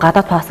энэхүү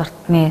гадаад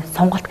паспортны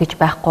сонголт гэж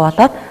байхгүй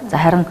болоод за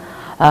харин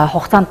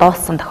хугацаанд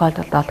дууссан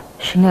тохиолдолд бол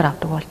шинээр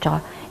авдаг болж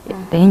байгаа.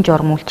 Энэ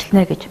журам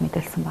үйлчлэнэ гэж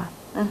мэдээлсэн байна.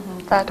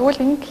 За тэгвэл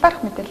энэ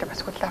талаарх мэдээлэл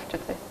бас хүлээн авч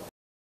үзье.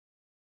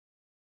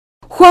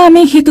 Хүн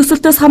амын хит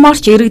өсөлтөөс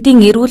хамаарч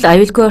иргэдийн эрүүл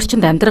аюулгүй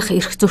орчинд амьдрах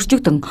эрх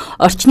зөрчигдөн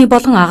орчны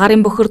болон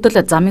агаарын бохирдол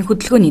замын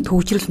хөдөлгөөний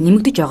төвөгжрөл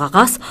нэмэгдэж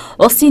байгаагаас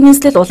улсын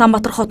нийслэл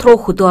Улаанбаатар хот руу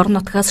хөдөө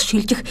орон нутгаас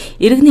шилжих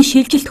иргэний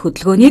шилжилт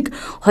хөдөлгөөнийг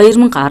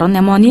 2018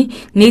 оны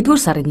 1-р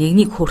сарын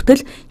 1-ний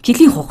хүртэл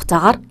жилийн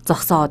хугацаагаар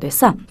зогсоод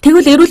байсан.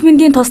 Тэгвэл эрүүл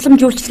мэндийн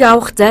тусламж үйлчилгээ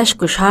авах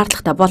зайлшгүй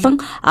шаардлагатай болон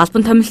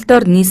албан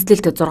томилолтоор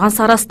нийслэлд 6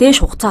 сараас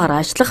дээш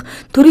хугацаагаар ажиллах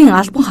төрийн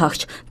албан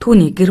хаагч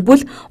түүний гэр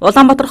бүл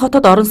Улаанбаатар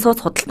хотод орон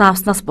сууц худалдан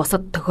авснаас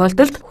бусад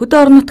тохиолдолд хөдөө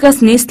орон нутгаас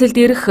нийслэлд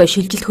ирэх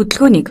шилжилт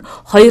хөдөлгөөнийг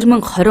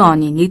 2020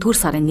 оны 1-р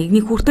сарын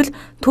 1-ний хүртэл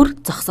төр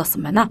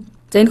зогсоосон байна.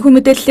 За энэхүү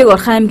мэдээллийг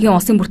Орхон аймгийн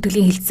улсын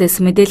бүртгэлийн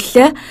хэлтсээс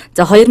мэдээллээ.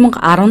 За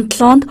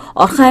 2017 онд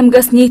Орхон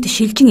аймгаас нийт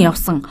шилжин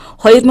явсан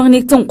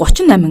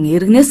 2138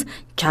 иргэнээс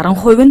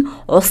 60% нь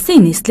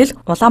улсын нийслэл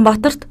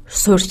Улаанбаатарт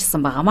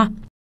суурьшсан байгаамаа.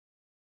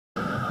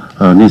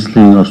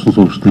 Нийслэлийн орчин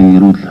суугчдын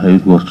эрүүл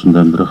аюулгүй орчинд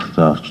амьдрах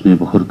орчны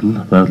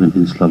бохирдол, байгалийн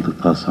тэнцэл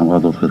алдагдахаас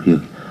хамгаалуулах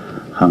эрхийг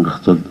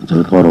хангах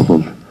зорилгоор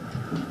бол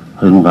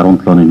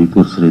 2017 оны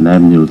 1-р сарын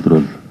 8-ны өдөр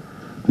бол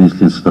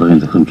нийслэлийн сэтаргын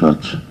захирамж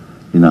харж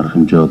энэ арга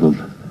хэмжээ бол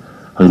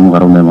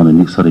 2018 оны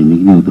 1 сарын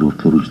 1-ний өдөр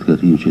хүртэл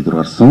үргэлжлэхээр ийм шийдвэр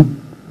гарсан.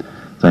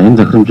 За энэ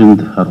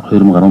захирамжинд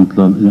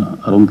 2017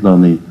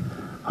 оны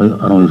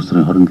 12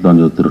 сарын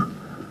 27-ны өдөр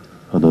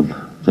бол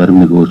зарим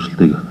нэг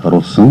өөрчлөлтийг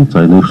оруулсан.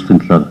 За энэ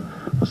өөрчлөлтийн талаар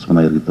бас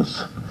манай иргэд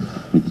бас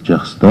мэдж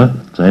явах хэрэгтэй.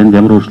 За энд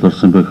ямар өөрчлөлт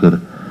орсон бэ гэхээр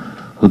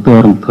хөдөө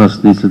орон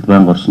нутгаас нийслэлд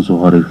байнга орсон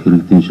суугаар ирэх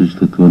иргэдийн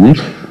шилжилт хөдөлгөөнийг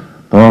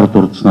доор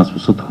дурдсанаас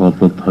бусад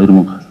тохиолдолд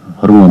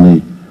 2020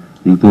 оны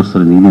 1-р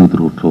сарын 1-ний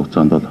өдөр хүртэл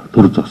хугацаанд бол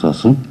төр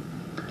зогсоосон.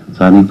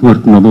 За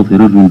нэгдүгээрт нь бол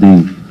эрүүл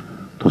мэндийн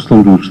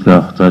тусламж үйлчилгээ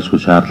авах зайлшгүй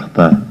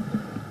шаардлагатай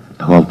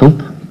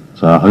тохиолдолд,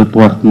 за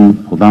хоёрдугаарт нь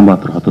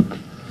Улаанбаатар хотод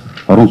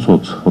орон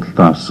сууц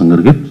худалдан авсан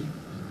иргэд,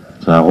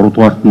 за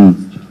гуравдугаарт нь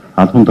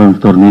албан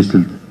томилолтоор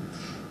нийслэлд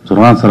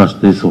 6 сараас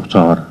дээш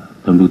хугацаагаар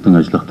томилогдсон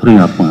ажиллах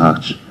төрийн албан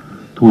хаагч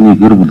түүний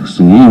гэр бүл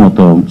гэсэн ийм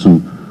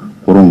үндсэн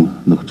 3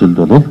 нөхцөлд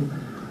бол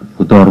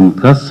хөдөө орон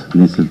нутгаас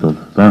нийслэлд бол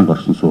байнга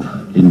орсон суух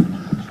энэ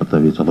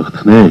бий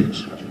зологдох нэ гэж.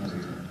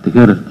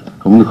 Тэгэхээр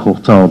өмнөх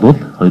хугацаа бол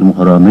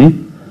 2020 оны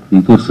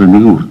 1-р сарын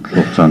 1 хүртэл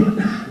хугацаанд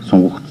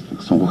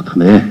сунгагдах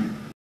нэ.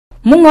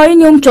 Мөн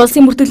оюуны өмч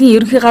улсын бүртгэлийн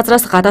ерөнхий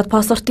газраас гадаад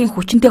паспортын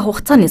хүчинтэй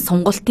хугацааны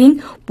сонголтын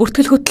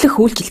бүртгэл хөтлөх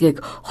үйлчилгээг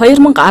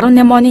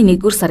 2018 оны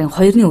 1-р сарын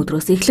 2-ны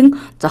өдрөөс эхлэн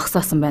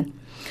зогсоосон байна.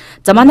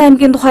 За манай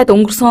аймгийн тухайд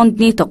өнгөрсөн онд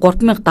нийт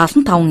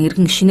 3075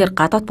 иргэн шинээр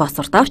гадаад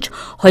паспорт авч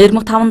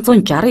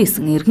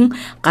 2569 иргэн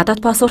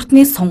гадаад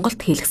паспортны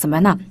сонголт хийлгэсэн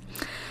байна.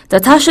 За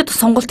цаашид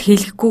сонголт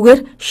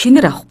хийлгэхгүйгээр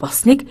шинээр авах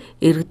болсныг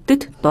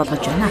иргэдэд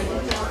доолгож байна.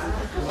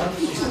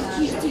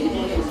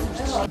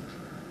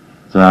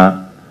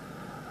 За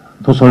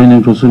тус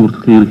оюуны өмч улсын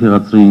бүртгэлийн ерөнхий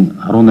газрын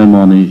 18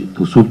 оны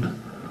төсөвд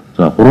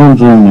за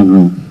 300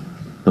 мянган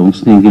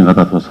үндэсний энгийн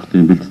гадаад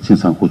паспортын бэлтгэцийн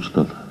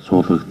санхүүжилт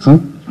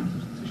суулгагдсан.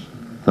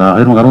 За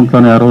 2017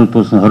 оны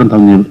 12-р сарын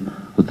 25-ны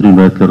өдрийн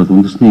байдлаар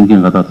үндэсний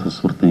энгийн гадаад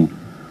паспортын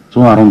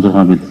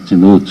 116 бэлтгэцийн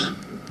нөөц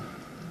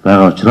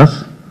байгаа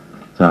учраас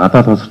за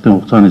гадаад паспортын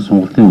хугацааны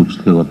сонголтын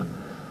үйлчилгээг бол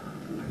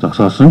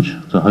зогсоосон ч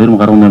за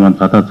 2018 онд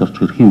гадаад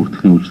зорчих эрхийн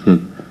бүртгэлийн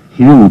үйлчилгээг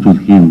хэвэн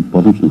үзүүлэх юм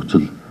боломж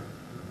нөхцөл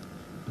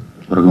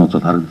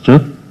прогнозод харагдаж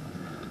байна.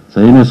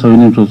 За энэс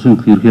оюуны өмч улсын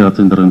бүртгэлийн ерөнхий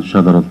газрын даргын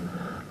тушаалаар бол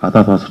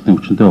гадаад паспортын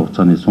хүчинтэй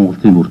хугацааны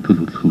сонголтын бүртгэл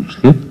хөтлөх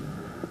үйлчилгээг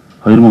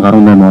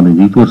 2018 оны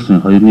 1-р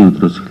сарын 2-ны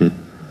өдрөөс эхлээд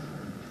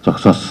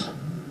зогсоосон.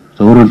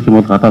 За өөрөөр хэлэх юм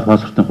бол гадаад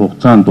паспортын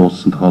хугацаанд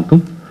дууссан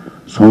тохиолдолд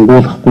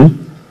сунгуулахгүй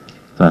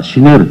за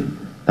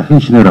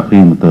дахин шинээр авах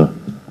юм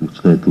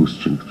нөхцөлөд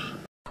үүсэж байна гэж.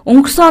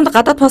 Өнгөрсөн онд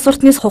гадаад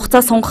паспортны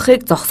хугацаа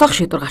сунгахыг зогсоох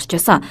шийдвэр гарч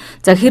байсан.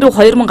 За хэрэв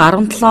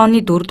 2017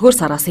 оны 4-р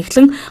сараас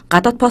эхлэн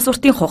гадаад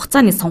паспортын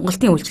хугацааны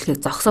сонголтын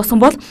үйлчилгээг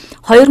зогсоосон бол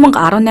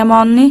 2018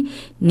 оны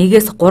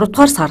 1-ээс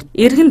 3-р сард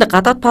иргэнд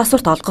гадаад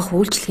паспорт олгох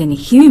үйлчилгээний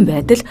хэвийн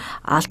байдал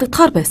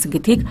алдагдахаар байсан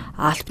гэдгийг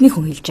албаны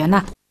хүн хэлж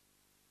байна.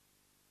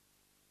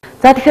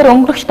 За тэгэхээр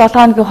өнгөрөх 7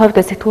 хоногийн хувьд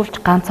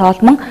сэтгүүлч ганц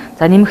олмон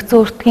за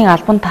нэмэгдсэн өртгийн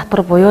албан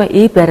татвар буюу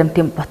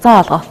баримтын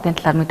буцаан олголтын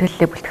талаар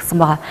мэдээлэлээ бэлтгэсэн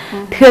байгаа.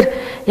 Тэгэхээр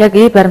яг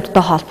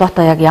баримттай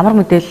холбоотой яг ямар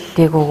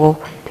мэдээллийг өгөө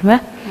тийм ээ?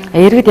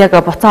 Иргэд яг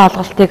буцаан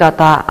олголтыг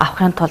одоо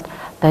авахын тулд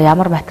одоо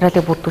ямар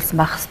материалыг бүрдүүлсэн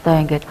байх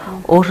хэвээр ингээд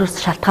өөрөөс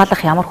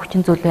шалтгааллах ямар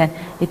хүчин зүйл байна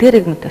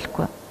эдгээрийг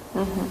мэдээлэхгүй.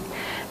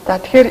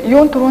 За тэгэхээр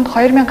юун түрүүнд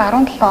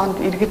 2017 онд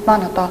иргэд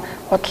маань одоо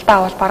худалдаа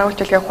авал бараа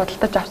үйлчилгээг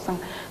худалдаж авсан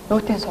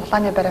нөөтийн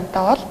суглааны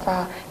баримтаа бол за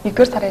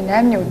 1-р сарын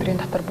 8-ны өдрийн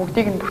дотор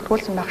бүгдийг нь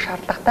бүртгүүлсэн байх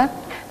шаардлагатай.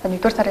 За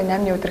 1-р сарын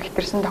 8-ны өдөр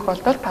хэтэрсэн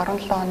тохиолдолд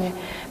 17 оны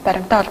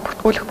баримтаа бол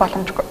бүртгүүлэх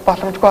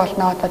боломжгүй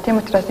болно. За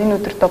тийм учраас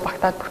энэ өдөртөө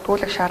багтаад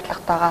бүртгүүлэх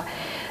шаардлагатай байгаа.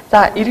 За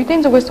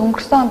иргэдийн зүгээс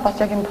өнгөрсөн онд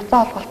бас яг энэ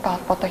буцаан олголттой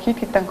холбоотой хэд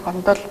хэдэн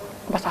гомдол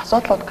бас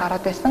асуудлууд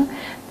гараад байсан.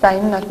 За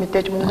энэ нь бол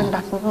мэдээж мөнгөнд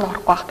дансанд нь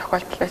орохгүй байх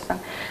тохиолдол байсан.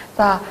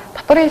 За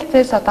татварын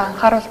хэлцээс одоо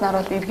анхааруулснаар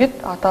бол иргэд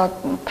одоо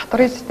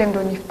татварын систем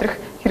рүү нэвтрэх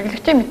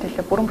хэрэглэгчийн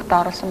мэдээлэл бүрэн бүтэн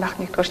оруулсан байх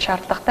нэгдүгээр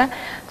шаардлагатай.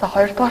 За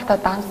хоёрдугаар та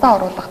дансаа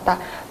оруулахдаа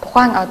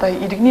тухайн одоо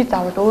иргэний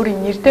заавал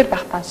өөрийн нэр дээр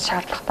байх данс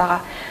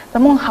шаардлагатайгаа. За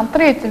мөн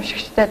хамтран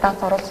эзэмшигчтэй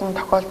данс оруулсан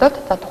тохиолдолд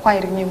за тухайн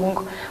иргэний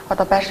мөнгө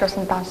одоо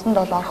байршуулсан дансанд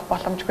бол орох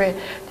боломжгүй.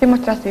 Тийм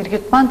учраас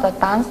иргэд маань за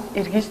данс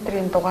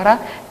регистрийн дугаараа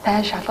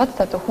сайн шалгаж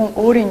за зөвхөн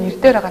өөрийн нэр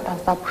дээр байгаа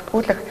дансаа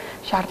бүртгүүлэх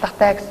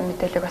шаардлагатай гэсэн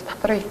мэдээллийг бас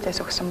татварын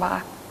хэлцээс өгсөн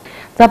байгаа.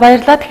 За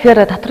баярлалаа.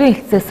 Тэгэхээр татварын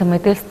хэлцээс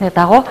мэдээлсний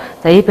дагуу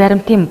за ий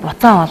баримтын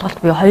буцаан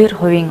олголт буюу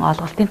 2%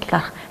 олголтын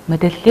талаарх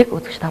мэдээллийг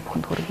үзэгч та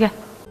бүхэнд хүргье.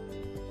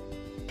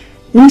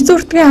 Нэмэгдсэн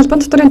үртгэн албан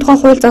татварын тухай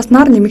хууль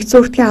зааснаар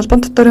нэмэгдсэн үртгэн албан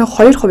татварын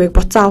 2%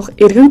 буцаа авах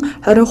эргэн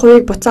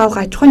 20% буцаа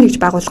авах аж ахуйн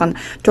нэгж байгуулгана.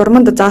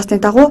 Журманд заасны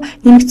дагуу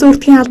нэмэгдсэн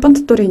үртгэн албан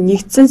татварын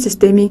нэгдсэн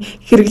системийн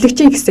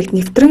хэрэглэгчийн хэсэгт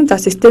нэвтрэн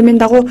за системийн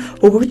дагуу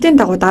өгөгдлийн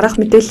дагуу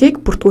дараах мэдээллийг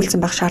бүртгүүлсэн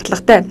байх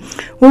шаардлагатай.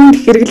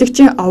 Үүнд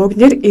хэрэглэгчийн овог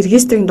нэр,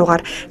 регистрийн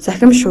дугаар,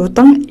 захим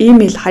шуудан,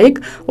 имэйл хаяг,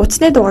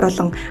 утасны дугаар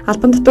болон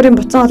албан татварын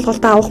буцаан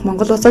олголтоо авах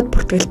Монгол улсад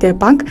бүртгэлтэй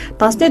банк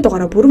дансны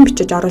дугаараа бүрэн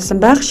бичиж оруулсан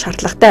байх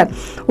шаардлагатай.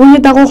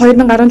 Үүний дагуу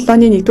 2017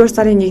 оны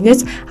 1-р сарын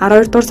 1-ээс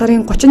 12-р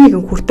сарын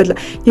 31 хүртэл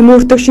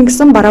нэмэгдэх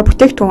шингэсэн бараа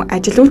бүтээгдэхүүн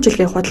ажил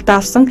үйлчилгээ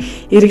худалдаа авсан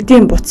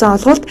иргэдийн буцаан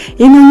олголт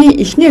энэ оны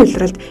эхний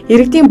улиралд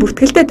иргэдийн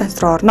бүртгэлтэй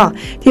данс руу орно.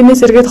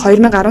 Тиймээс эргээд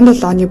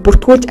 2017 оны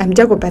бүртгүүлж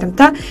амжаагүй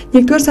баримтаа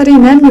 1-р сарын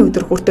 8-ны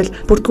өдөр хүртэл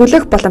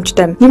бүртгүүлэх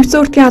боломжтой.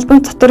 Нэмэгдсэн үртгэн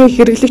албан татварын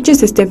хэрэглэгчийн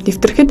системд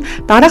нэвтрэхэд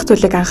дараах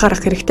зүйлийг анхаарах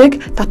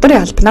хэрэгтэйг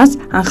татварын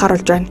албанаас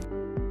анхааруулж байна.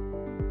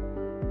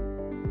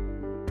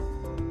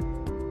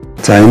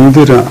 За энэ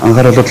дээр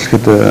анхааруулаад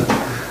хэлэхэд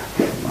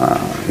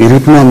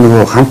иргэд маань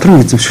нөгөө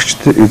хамтран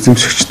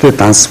эзэмшигчтэй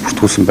данс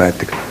бүртгүүлсэн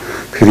байдаг.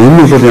 Тэгэхээр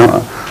энэ нь бол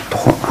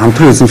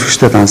хамтран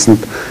эзэмшигчтэй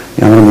дансанд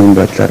ямар нэгэн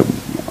байдлаар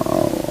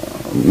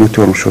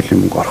нөтийн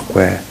урамшууллын мөнгө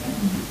орохгүй.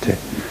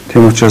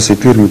 Тийм учраас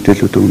эдгээр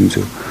мэдээлүүд өгнө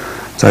зөв.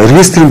 За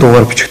регистрийн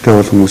дугаар бичгтээ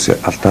бол хүмүүс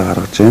алдаа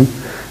гаргаж байна.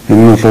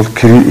 Энэ нь бол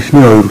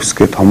эхний хоёр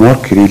үсгээ томоор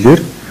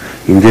кириллээр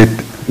ингээд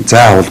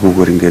зай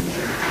авалгүйгээр ингээд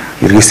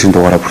регистрийн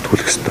дугаараа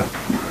бүртгүүлэх ёстой.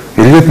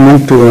 Эргээд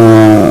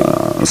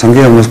мөнгө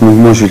сангийн яамнаас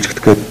мөнгө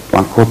шилжигдэх гээд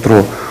банкуд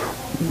руу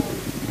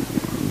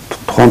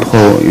тухайн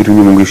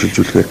иргэний мөнгөийг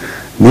шилжүүлэхээр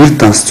нэр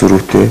данс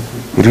зөрүүтэй,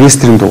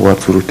 регистрийн дугаар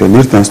зөрүүтэй,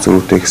 нэр данс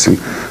зөрүүтэй гэсэн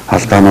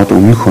алдаанууд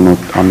өмнөх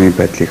оны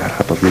байдлыг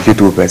харахад бол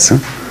нэлээдгүй байсан.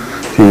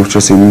 Тийм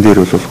учраас энэ дээр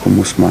бол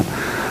хүмүүс маань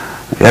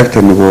яг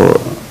тэр нөгөө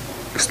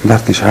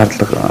стандартын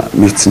шаардлага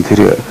нийцсэн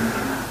тэр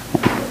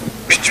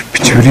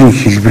бичвэрийн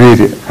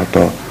хэлбэрээр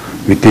одоо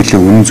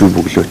мэдээллийн үнэн зөв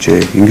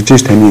бөглөөч.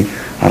 Ингэж таны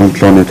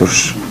 17 оны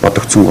турш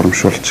бодогдсон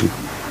урамшуулчин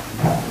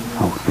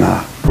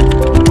авагдана.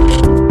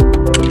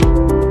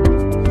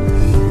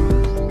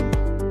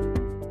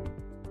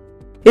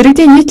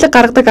 Иргэдийн нийтлэг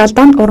гаргадаг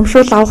алдаа нь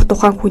урамшуул авах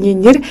тухайн хүний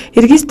нэр,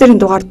 регистрийн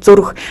дугаар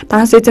зөрөх,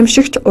 данс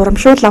эзэмшигч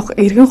урамшуул авах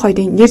эргэн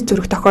хоёрын нэр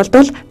зөрөх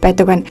тохиолдол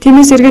байдаг байна.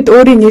 Тиймээс иргэд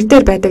өөрийн нэр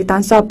дээр байдаг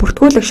дансаа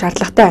бүртгүүлэх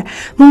шаардлагатай.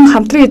 Мөн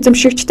хамтран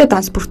эзэмшигчтэй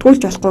данс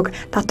бүртгүүлж болохгүйг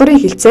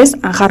татварын хэлцээс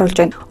анхааруулж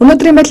байна.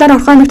 Өнөөдрийн байдлаар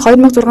Орхон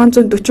аймагт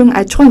 2640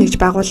 аж ахуйн нэгж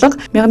байгууллага,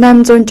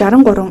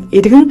 1863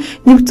 эргэн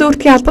нэмэгдсэн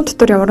үртгэн албан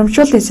татварын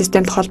урамшууллын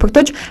системд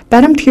холбогдож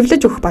баримт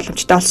хэвлэж өгөх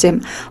боломжтой болсон юм.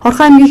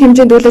 Орхон аймгийн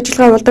хэмжээнд үйл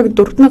ажиллагаа явуулдаг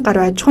 4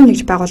 гаруй аж ахуйн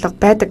нэгж байгууллага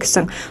байдаг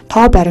гэсэн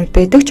тоо баримт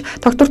байдаг ч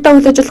доктортой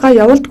үйл ажиллагаа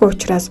явуулдаггүй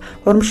учраас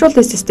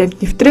урамшууллын системд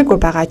нэвтрээгүй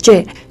байгаа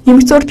ажээ.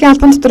 Нэмэгдсэн үртгэн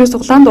албан татварын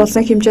суглаанд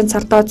улсын хэмжээнд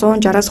сардаа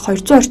 160-аас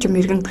 200 орчим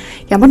иргэн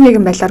ямар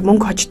нэгэн байдлаар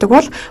мөнгө хождог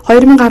бол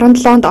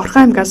 2017 онд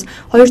Орхон аймгаас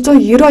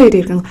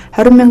 292 иргэн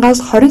 20 мянгаас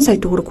 20 сая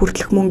төгрөг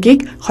хүртэлх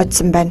мөнгийг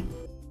хожсон байна.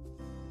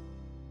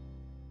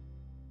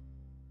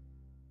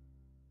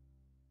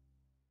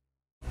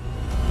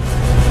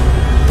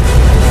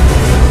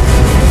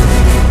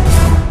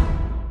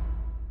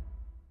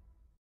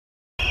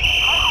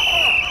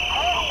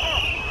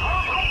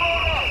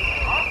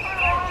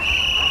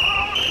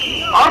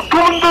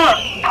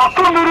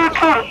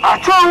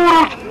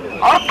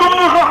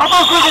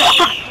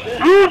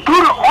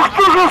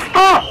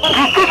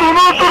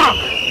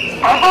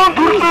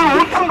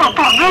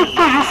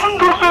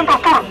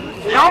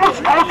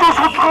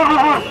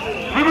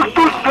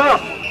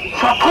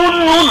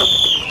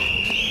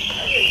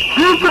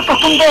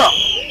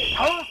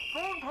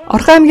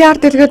 Орхон аймгийн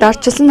ард иргэд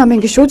ардчилсан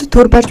намын гишүүд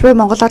төр барьж буй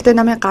Монгол Ардын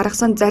намын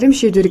гаргасан зарим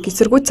шийдвэрийг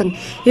эсэргүүцэн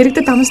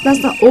иргэдэд амснаас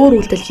өөр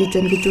үйлдэл хийж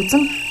байна гэж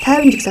үзэн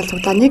 50 жигсаал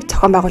цуглааныг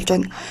зохион байгуулж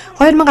байна.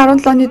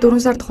 2017 оны 4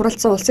 сард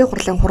хуралдсан улсын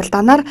хурлын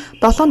хуралдаанаар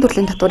 7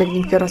 төрлийн татварыг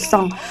нэмэхээр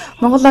болсон.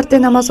 Монгол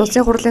Ардын намаас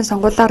улсын хурлын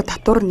сонгуулиар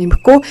татвар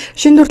нэмэхгүй,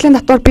 шинэ төрлийн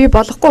татвар бий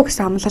болохгүй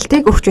гэсэн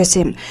амлалтыг өгч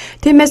байсан юм.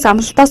 Тиймээс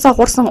амлалтаасаа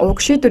хурсан уг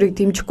шийдвэрийг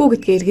дэмжихгүй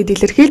гэдгээ иргэд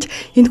илэрхийлж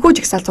энэхүү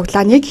жигсаал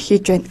цуглааныг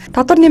хийж байна.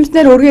 Татвар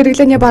нэмснээр өргөн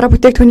хэрэглээний бараа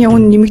бүтээгдэхүүний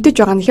үн нэмэгдэж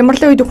байгаа нь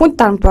хямралын үед хүнд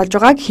дарамт болж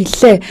байгааг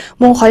хэллээ.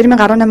 Мөн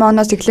 2018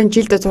 оноос эхлэн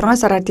жилд 6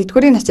 сараар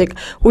тэтгэврийн насыг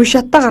үе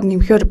шаттаагаар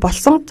нэмэхээр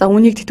болсон. За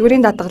үүнийг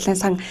тэтгэврийн даатгалын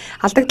сан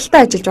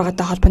алдагдaltaй ажиллаж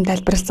байгаатай холбон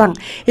тайлбарласан.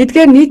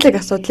 Эдгээр нийтлэг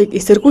асуудлыг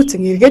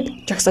эсэргүүцэн эргээд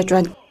жагсаж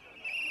байна.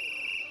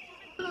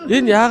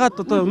 Энэ яагаад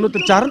одоо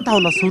өнөөдөр 65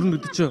 нас хүрнэ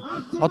гэдэг чинь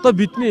одоо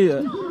бидний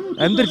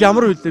амьдрал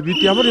ямар вэ?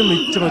 Бид ямар юм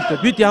хийж байгаа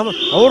вэ? Бид ямар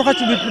уурхаач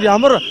бид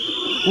ямар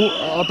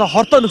одоо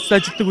хортой нөхцөл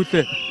ажилладаг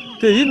үлээ.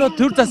 Тэгээ энэ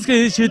төр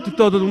засгийн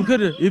шийдвэртээ бол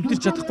үнэхээр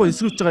эвдэрч чадахгүй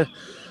эсвэж байгаа.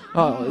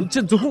 Энэ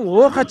чинь зөвхөн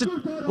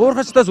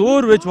уурхаачдаас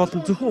өөр байж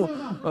болно. Зөвхөн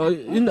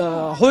энэ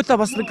хуулаа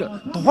бас нэг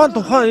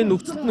тухайн энэ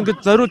нөхцөлд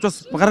ингээд зориулж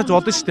бас гаргаж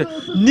болно шүү дээ.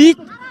 Нийт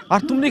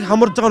ард түмнийг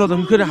хамарж байгаа нь бол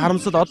үнэхээр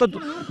харамсал. Одоо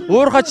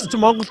уурхаач чинь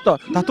Монголд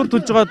татвар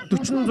төлж байгаа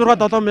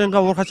 46-7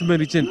 мянган уурхаач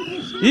байна гэж байна.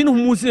 Энэ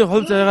хүмүүсийн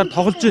хувь заяагаар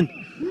тоглож байна.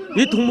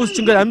 Эд хүмүүс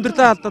чинь ингээд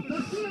амьдралаа алдаад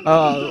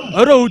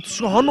орой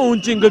өвдөшгүй хоноо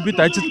хүн чинь ингээд бид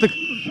ажилдаг.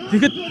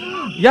 Тэгэхэд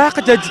яах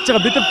гэж ажиллаж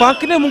байгаа? Бид нар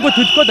банкны мөнгө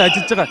төлөх гээд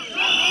ажиллаж байгаа.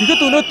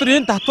 Тэгэхэд өнөөдөр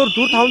энэ татвар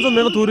 400-500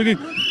 мянган төгрөгийг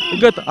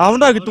ингээд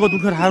авна гэдэг бол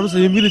үнэхээр харамсал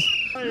эмгэнэл.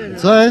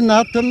 За энэ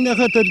ард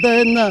түмнийхээ төлөө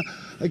энэ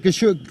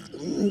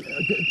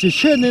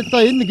жишээний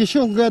одоо энэ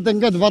гишүүнгээд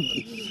ингээд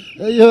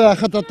юу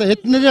яхад одоо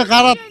эднэрийг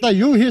гараад одоо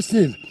юу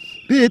хийсэн юм?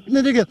 Би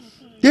эднэрийг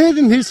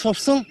дээрэм хийж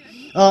сувсан,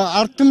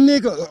 ард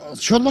түмнийг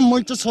шулан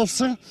муулж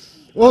сувсан,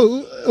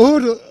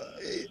 өөр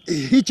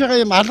хийж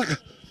байгаа юм алга.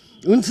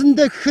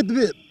 Үндсэндээ гэхэд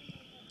би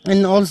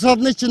энэ улс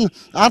орны чинь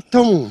ард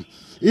түмэн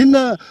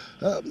энэ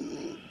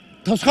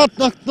тусгай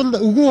тогтол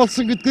үгүй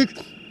болсон гэдгийг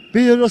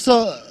би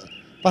ерөөсөө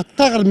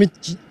баттайгаар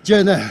мэдж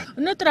байна.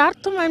 Өнөөдөр ард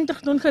түмэн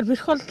амьдрахад үнэхээр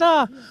бэрх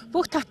боллоо.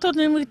 Бүх татвар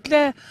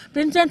нэмэгдлээ,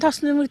 бензин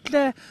тос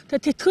нэмэгдлээ,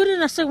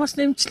 тэтгэврийн насыг бас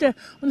нэмжлээ.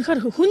 Үнэхээр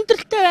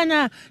хүндрэлтэй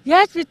байна.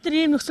 Яаж бид нар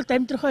ийм нөхцөлд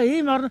амьдрах вэ?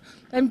 Ийм орн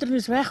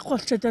амьдрахнаас байхгүй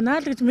болчиход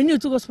байна л гэж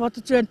миний зүгээс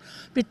бодож байна.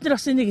 Бид нар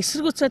бас энийг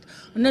эсэргүүцээд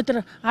өнөөдөр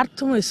ард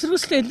түмэн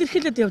эсэргүүцлээ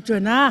илэрхийлээд явж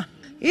байна.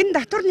 Энэ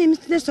татвар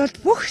нэмэгдснээс бол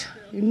бүх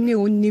энэний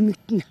үн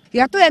нэмэгдэнэ.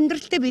 Ядуу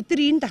амьдралдаа бид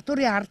нар энэ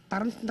татварын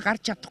дарамтанд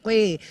гарч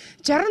чадахгүй.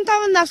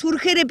 65 нас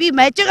хүрэхээрээ би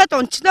мажигаад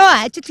унчноо,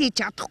 ажил хийж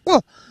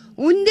чадахгүй.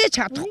 Үндэ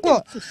чадахгүй.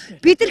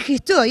 Бид нар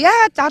хэцүү.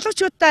 Яагаад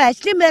залуучуудаа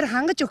ажлын байр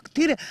хангаж өгөх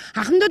тэр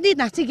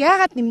ахмадуудын насыг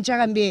яагаад нэмж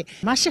байгаа юм бэ?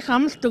 Маш их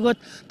амлалт өгөөд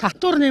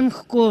татвар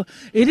нэмэхгүй,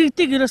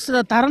 иргэдийг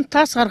ерөөсөө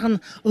дарамтаас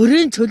гаргана,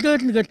 өрийн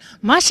чөлөөлнө гэж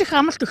маш их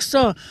амлалт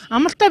өгсөн.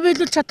 Амлалтаа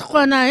биелүүлж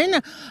чадахгүй байна. Энэ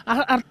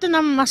ардын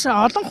нам маш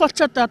олон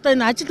болцоод одоо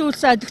энэ ажил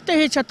үйлсээ ажилтаа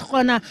хийж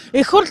чадахгүй байна.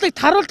 Эх хурлыг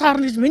таруулж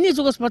харна гэж миний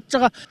зүгээс бодож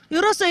байгаа.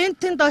 Ерөөсөө энэ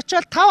тэнд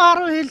очиод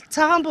 5-10 хил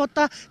цагаан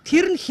буудаа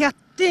тэр нь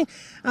хятадын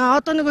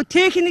одоо нөгөө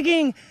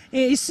техникийн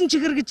 9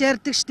 чигэр гэж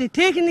ярьдаг штэ.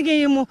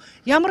 Техникийн юм уу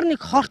ямар нэг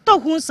хортой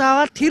хүнс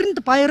аваад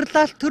тэрэнд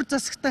баярлал төр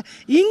засагта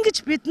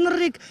ингэж бид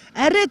нарыг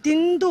арай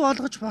дэндүү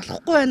болгож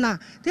болохгүй байна.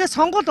 Тэгээ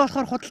сонгуул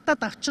болохоор худалдаад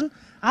авчин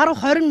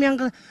 10-20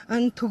 мянган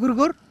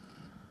төгрөгөөр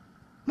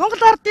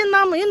Монгол ардын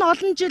нам энэ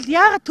олон жил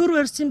яагаад төр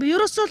барьсан бэ?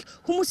 Ерөөсөө л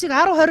хүмүүсийг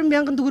 10-20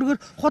 мянган төгрөгөөр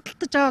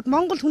худалдаж аваад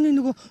Монгол хүний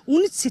нөгөө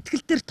үнэт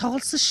сэтгэл дээр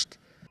тоглосон штэ.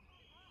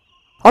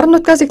 Орон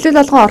нутгаас эхлэл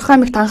болгон Орхон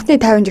аймагт анхны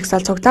 50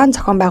 жагсаал цуглаан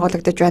зохион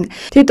байгуулагдаж байна.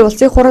 Тэд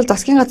улсын хурал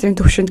засгийн газрын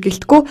төвшөнд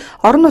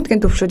гэлтгүү орон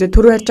нутгийн төвшөдөд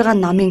төр барьж байгаа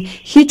намын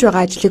хийж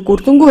байгаа ажлыг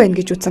үрдэнгүй байна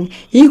гэж үзэн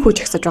ийхүү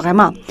жагсаж байгаа юм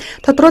а.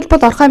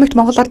 Тодорхойлбол Орхон аймагт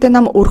Монгол ардын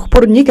нам өрх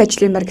бүр нэг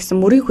ажлын байр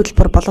гэсэн мөрийн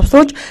хөтөлбөр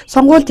боловсруулж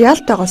сонгуульд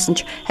яалттай голсон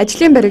ч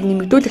ажлын байрыг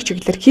нэмэгдүүлэх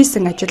чиглэлээр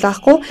хийсэн ажил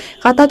байхгүй.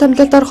 Гадаад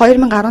томилолтоор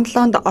 2017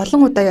 онд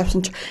олон удаа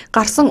явсан ч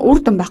гарсан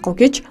үр дүн байхгүй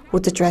гэж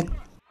үзэж байна.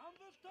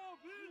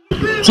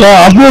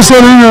 За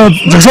албаасаар энэ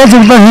жагсаал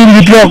цуглаан хийнэ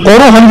гэдгээ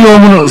 3 хоногийн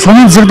өмнө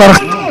сумын засаг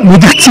дарагт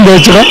мэдэгдсэн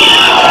байж байгаа.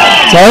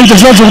 За энэ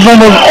жагсаал цуглаан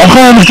бол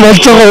Орхон аймагт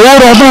болж байгаа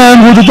өөр олон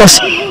аймагуудад бас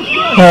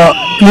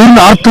ер нь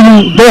ард түмэн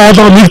дуу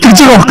хоолойгоо нэгтгэж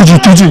байгаа байх гэж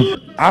итгэж байна.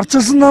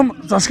 Ардчилсан нам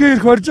засгийн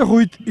эрх барьж явах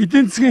үед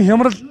эдийн засгийн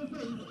хямрал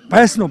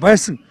байсан уу?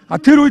 Байсан.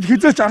 Тэр үед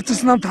хизээч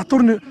ардчилсан нам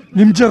татвар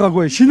нэмж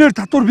байгаагүй. Шинээр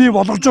татвар бий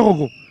болгож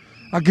байгаагүй.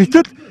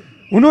 Гэтэл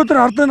өнөөдөр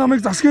ардын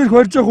намыг засгийн эрх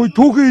барьж явах үед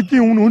түүхэн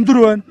эдийн үн өндөр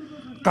байна.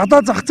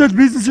 Гадаад зах зээл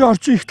бизнесийн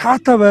орчин их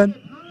таатай байна.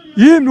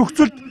 Ийм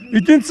нөхцөлд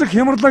эдийн засаг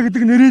хямрлаа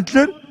гэдэг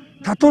нэрийдлэр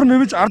татвар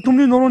нэмж ард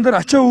түмний нуруунд дээр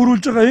ачаа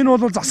өрүүлж байгаа. Энэ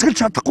бол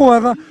засаглаж чадахгүй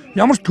байгаа.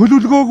 Ямар ч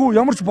төлөвлөгөөгүй,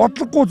 ямар ч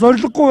бодлогогүй,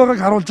 зорилгогүй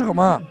байгааг харуулж байгаа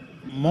маа.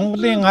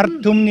 Монголын ард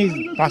түмнийг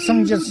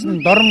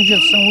басамжилсан,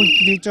 доромжилсан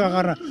үйлдэл хийж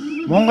байгаагаар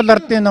Монгол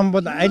ардын нам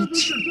бол аль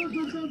ч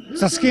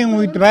засгийн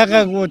үед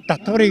байгаагүй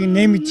татварыг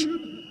нэмж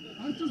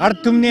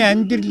ард түмний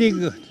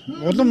амьдралыг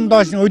улам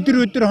доош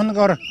өдөр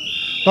хоногоор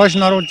доош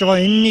нь оруулж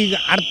байгаа. Энэнийг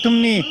ард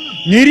түмний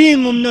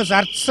нэрийн өмнөөс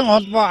ардсан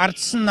холбоо,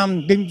 ардсан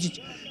нам дэмжиж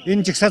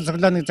энэ жагсаал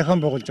цуглааныг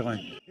зохион байгуулж байгаа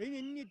юм.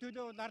 Энэний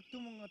төлөө бол ард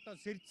түмэн одоо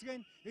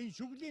сэрцгэн энэ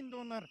шүглийн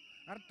дуунаар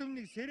ард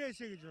түмнийг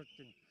сэрээсэ гэж бодож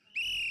байна.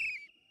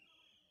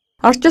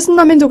 Ардчилсан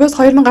намын зүгээс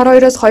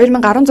 2012-оос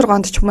 2016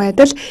 онд ч юм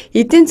адил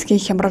эдийн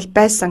засгийн хямрал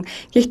байсан.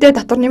 Гэхдээ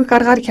татвар нэмэх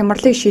аргаар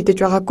хямралыг шийдэж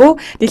байгаагүй.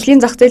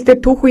 Дэлхийн зах зээл дээр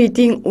түүхэн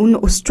эдийн үн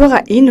өсөж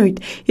байгаа энэ үед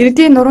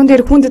иргэдийн нуруунд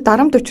дээр хүнд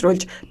дарамт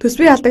учруулж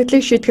төсвийн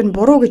алдагдлыг шийдэх нь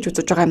буруу гэж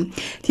үзэж байгаа юм.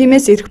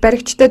 Тиймээс эрх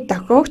баригчдад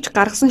дохиогч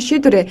гаргасан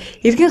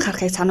шийдвэрээ эргэн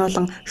харахыг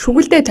сануулan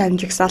шүгэлдээ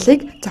тавьж жагсаалыг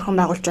зохион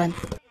байгуулж байна.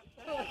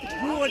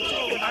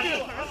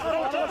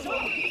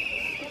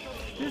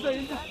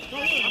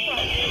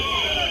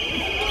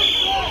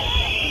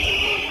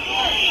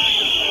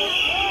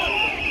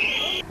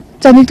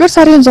 За 1-р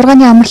сарын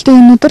 6-ны амралтын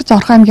энэ өдөр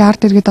Орхон аймгийн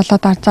ард иргэд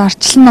болоод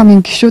арчлан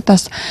номын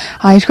гишүүдээс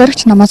эрх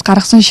баригч намаас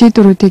гаргасан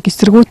шийдвэрүүдийг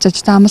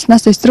эсэргүүцэж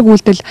амлснаас эсрэг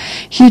үйлдэл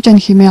хийж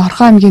яах хэмээн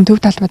Орхон аймгийн төв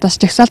талбайдаас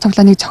жагсаал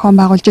цуглааныг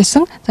зохион байгуулж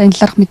исэн. За энэ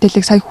талаарх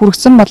мэдээллийг сая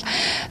хүргэсэн бол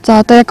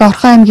за одоо яг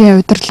Орхон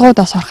аймгийн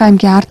удирдлагуудаас Орхон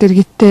аймгийн ард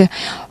иргэдтэй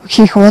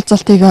хийх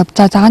уулзалтыг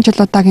за цагаан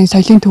чулуудагийн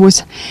соёлын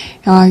төвөөс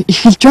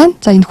эхэлж байна.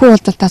 За энэхүү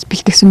уулзалтаас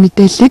бэлтгэсэн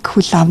мэдээллийг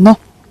хүлээн авна.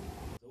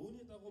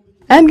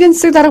 Аймгийн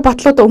засаг дарга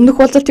батлууд өмнөх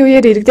уулзалтын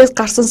үеэр иргэдээс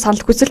гарсан санал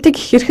хүсэлтийг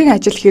хэрхэн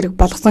ажил хэрэг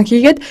болгосон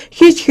хийгээд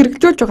хийж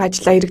хэрэгжүүлж байгаа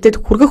ажлаа иргэдэд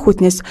хүргэх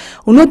хүснээс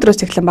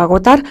өнөөдрөөс эхлэн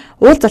багуудаар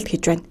уулзалт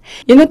хийж байна.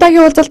 Энэ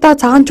удаагийн уулзалтаа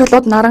цагаан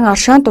чулууд наран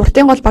аршаан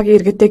дуртын гол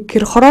багийн иргэдэг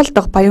гэр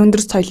хороолдох Баян өндөр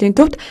соёлын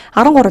төвд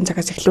 13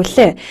 цагаас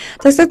эхлүүллээ.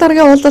 Засаг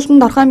даргын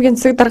уулзалтанд Орхон аймгийн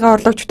засаг дарга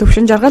орлогч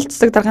Төвшин Жаргал,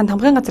 засаг даргын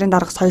тамгын газрын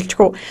дарга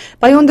Соёлжгүй,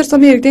 Баян өндөр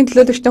сумын иргэдийн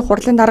төлөөлөгчдийн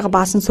хурлын дарга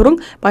Баасан Сүрэн,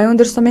 Баян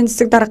өндөр сумын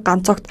засаг дарга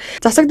Ганцогт,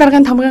 засаг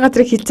даргын тамгын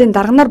газрын хилцээний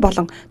дарга нар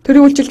болон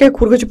төрийн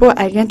үйлчилгээг хүргэж буй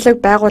агентлаг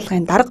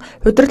байгууллагын дарга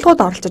удирдлагууд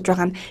оролцож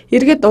байгаа нь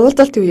иргэд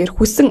уулзалтын үеэр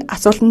хүссэн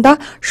асуултандаа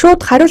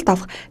шууд хариулт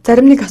авах,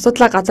 зарим нэг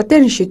асуудлаа газар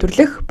дээр нь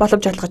шийдвэрлэх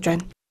боломж олгож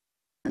байна.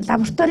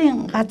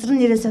 Лабораторийн газар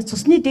нэрээс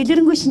цусны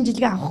дэлгэрэнгүй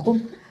шинжилгээ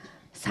авахгүй.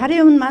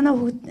 Сарын өмнө манай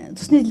хүүхд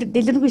цусны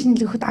дэлгэрэнгүй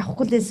шинжилгээ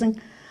авахгүй лээсэн.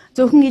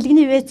 Зөвхөн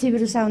илгэний ВЦ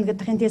вирус аавна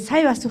гэдэг юм. Тэгээ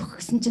сая бас өгөх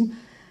гэсэн чинь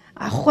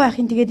авахгүй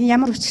байхын тэгээд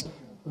ямар өчт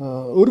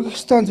өргөх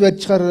станц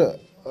барьчихаар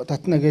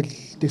татна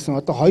гэлдэгсэн.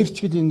 Одоо 2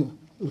 ч гэл энэ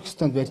өргөх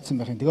станц барьсан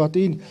байх юм. Тэгээ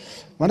одоо энэ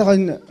манайхаа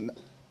энэ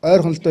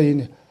ойрхон л доо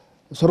энэ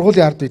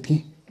сургуулийн ард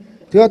байдгийн.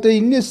 Тэгээ одоо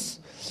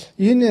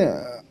энэ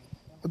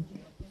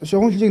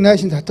шугамлалыг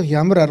наашин татах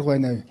ямар арга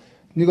байна вэ?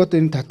 Нэг одоо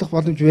энэ татах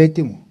боломж байд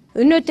юм уу?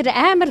 Өнөөдөр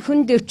амар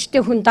хүнд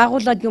өвчтэй хүн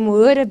дагуулад юм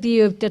өөрөө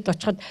бие өвдөд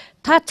очиход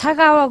та цаг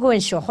аваагүй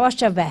юм шүү.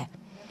 Хоошоо бай.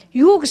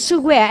 Юу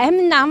гэсэн үг вэ?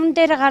 Амин аман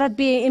дээр гараад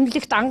би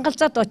эмнэлэгт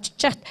ангалзаад очиж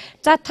чахт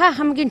за та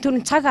хамгийн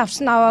түрүүнд цаг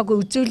авсан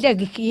аваагүй үзүүлээ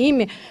гэх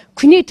ийм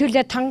хүний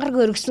төлөө тангараг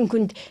өргөсөн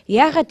хүнд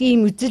яагаад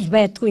ийм үзэл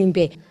байдгүй юм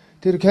бэ?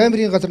 Тэр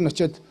камерын газар нь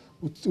очиод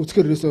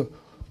үзэхээр ерөөсөө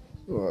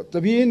за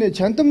би энэ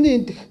чандамны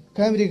энд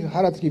камерыг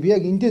хараад би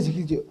яг эндээс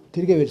эхэлж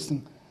тэргээ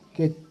барьсан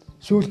гэд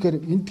шүүлэхээр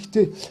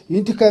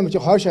эндх камер чи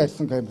хойшоо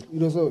харсан камер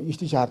ерөөсөө иш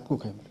тийш хардггүй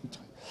камер гэж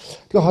байгаа.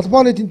 Тэгээ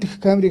холбооны эндх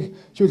камерыг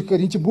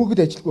шүүлэхээр эн чинь бүгд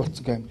ажилгүй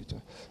болсон камер гэж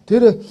байгаа.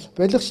 Тэр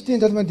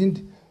барилгачдын талбайд энд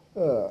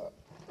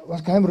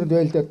бас камерууд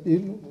байл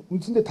дээр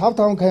үндсэндээ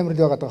 5 камер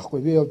л байгаа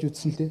байхгүй би явж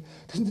үзсэн л дээ.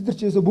 Тэгсэн тэр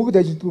чи ерөөсөө бүгд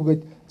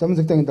ажилдгүйгээд замын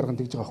цагтаагийн дарга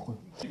тэгж байгаа байхгүй.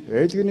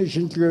 Ээлжиний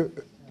шинжилгээ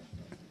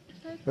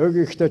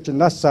өгөхдөө чи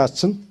нас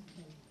заасан.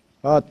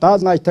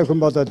 Даал найтаа хүн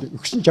болоод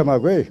өгсөн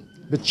чамаагүй.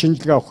 Бид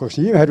шинжилгээ авах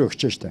гэсэн ийм хариу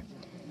өгч штэ.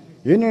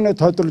 Энэ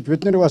тодорхойлж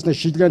бид нар бас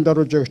шилгээнд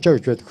оруулж өгч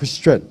гэж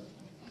хүсэж байна.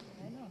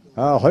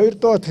 Хоёр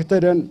дахь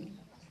дээр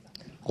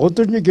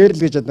гудамжны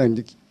гэрэл гэж одоо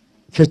нэг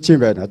хэцүү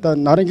байна. Одоо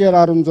Нарангээр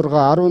 16,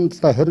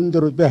 17,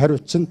 24 би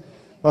хариуцсан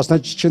бас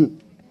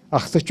чинь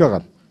ахсагч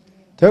байгаа.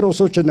 Тэр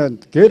усуу чинь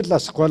гэрэл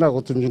асахгүй наа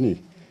гудамжны.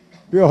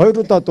 Би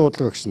 2 удаа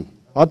дуудлага өгсөн.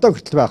 Одоо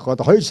хөтөл байхгүй.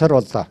 Одоо 2 сар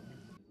боллоо.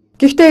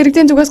 Гэхдээ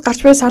иргэдийн зүгээс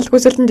гарч буй санал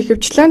хүсэлтэнд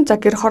ихэвчлэн за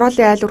гэр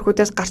хорооллын айл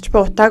өрхүүдээс гарч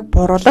буй утааг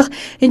бууруулах,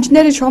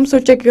 инженерийн шугам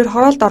сүлжээг гэр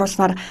хороолд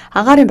оруулснаар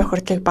агаарын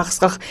бохирдлыг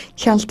багасгах,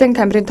 хяналтын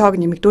камерын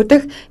тоог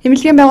нэмэгдүүлэх,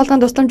 эмнэлгийн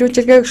байгууллагын тусламж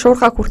үйлчилгээг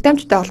шуурхаа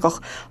хүртээмжтэй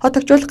болгох, хот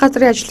төгжүүлэх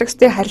газрын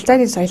ажиллагчдын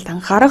харилцааны соёлд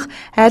анхаарах,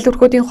 айл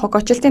өрхүүдийн хог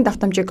очилтын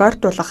давтамжийг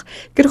ойртуулах,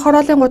 гэр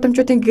хорооллын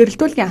гудамжуудын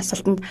гэрэлтүүлгийн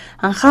асалтанд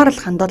анхаарал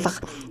хандуулах,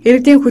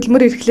 иргэдийн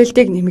хөдөлмөр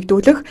эрхлэлтийг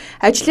нэмэгдүүлэх,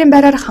 ажлын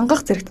байраар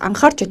хангах зэрэгт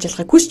анхаарч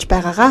ажиллахыг хүсэж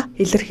байгаагаа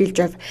илэрхийлж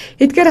байв.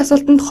 Эдгээр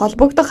асуултанд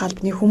холбогдох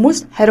албаны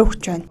хүмүүс хариу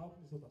өгч байна.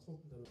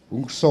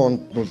 Өнгөрсөн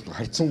онд бол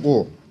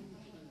харьцангуй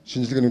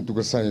шинжилгээний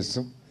үгээр сайн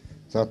хийсэн.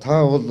 За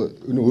та бол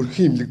энэ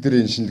өрхийн имлэг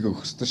дээр энэ шинжилгээ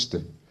өгөх ёстой шүү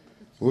дээ.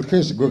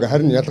 Өрхийн шигөөг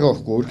харин ялгаа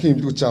байхгүй өрхийн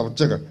имлэгүүд ч авч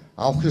байгаа.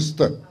 Авах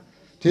ёстой.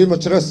 Тийм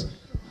учраас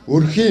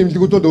өрхийн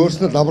имлэгүүд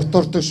өөрснөө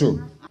лабораторитой шүү.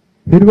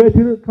 Хэрвээ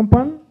тэр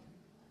компани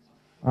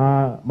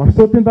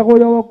маршрутын дагуу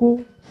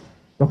яваагүй,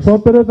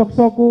 зогсоолоороо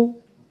зогсоогүй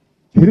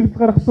хэрэгт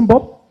гаргасан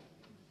бол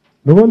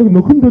нөгөө нэг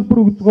нөхөн төлбөр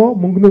өгж байгаа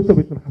мөнгнөөсөө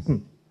бид нар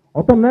хасна.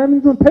 Одоо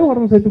 850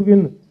 гаруй сая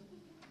төгрөгийн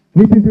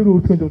нийтийн төвийн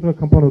үйлчлэгийн журмын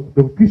компаниуд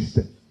өгдөг шүү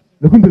дээ.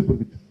 Нөхөн төлбөр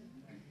гэж.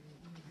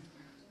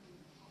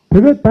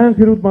 Тэгээд банк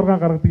хэрүүл маргаан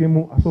гаргадаг юм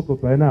уу асуудал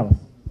байна бас.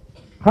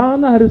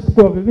 Хаана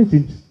хариуцахгүй байгаагийн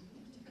шинж.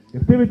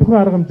 Эртээ бид бүхэн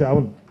арга хэмжээ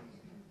авна.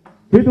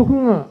 Бид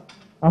бүхэн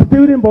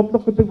автовэрийн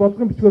бодлого гэдэг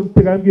бодлогын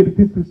бичвэрүүдийг аймгийн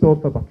иргэдийн төлөвлөлтөөр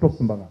уулзаад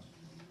батлуулсан байгаа.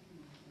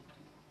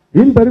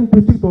 Энэ баримт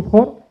бичиг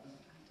болохоор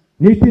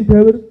нийтийн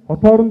тээвэр,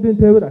 хот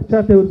хоорондын тээвэр,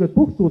 ачаа тээвэр гэдэг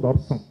бүх зүйл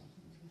орсон.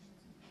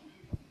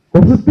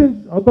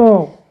 Гofролтын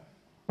одоо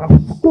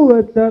авахгүй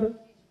байдлаар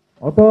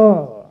одоо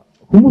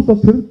хүмүүс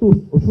бас хэрэгт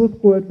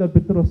өшрөөхгүй байдлаар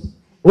бид нар бас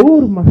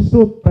өөр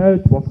маршрут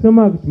байж болох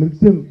юмаа гэж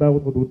мэрэгжлийн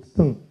байгууллагууд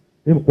үзсэн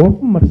ийм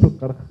 3 маршрут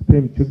гаргах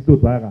тийм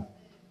чиглэлүүд байгаа.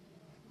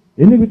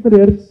 Энийг бид нар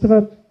ярилцж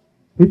байгаа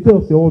хэзээ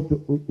бас явуулж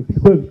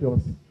эхлэх вэ гэдгийг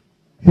бас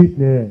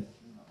шийднэ.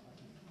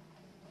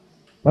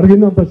 Бараг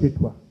энэ ондоо шийдэх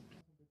ба.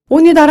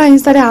 Үүний дараа энэ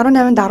сарын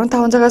 18-нд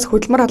 15 цагаас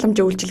хөдөлмөр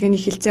халамжийн үйлчилгээний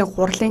хилцээний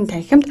хурлын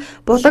танхимд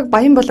Булаг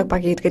Баян Булаг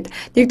багийн иргэд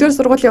 1-р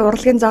сургуулийн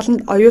урлагийн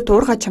заланд оюут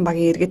уур хачин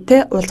багийн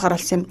иргэдтэй уулзгаар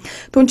болсон юм.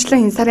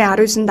 Түүнчлэн энэ сарын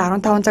 19-нд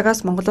 15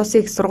 цагаас Монгол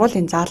Улсын их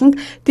сургуулийн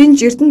заланд Динж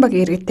Эрдэнэ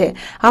багийн иргэдтэй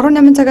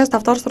 18 цагаас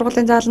 5-р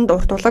сургуулийн заланд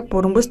Урт Улаг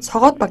Бүрэнбөс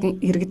Цогоод багийн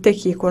иргэдтэй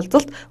хийх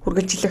уулзалт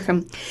үргэлжлэх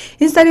юм.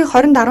 Энэ сарын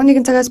 20-нд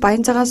 11 цагаас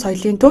Баян цагаан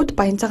соёлын төвд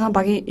Баян цагаан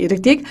багийн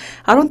иргэдийг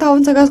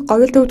 15 цагаас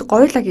Говьл төвд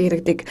Говьлагийн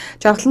иргэдэг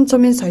Жаргалан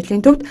цумын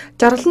соёлын төвд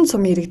Жаргалан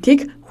цумын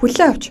иргэдийг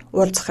хүлээн авч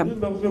уулзах юм.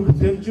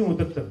 Хэмжийн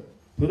удирдлага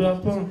төр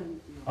албан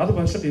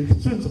алба ашиг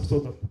эргэцүүн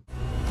зохицуулалт.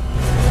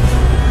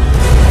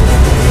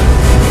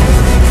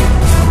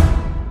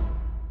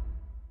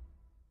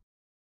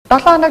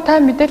 Хоног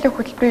тайм мэдээллийн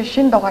хөтөлбөрийн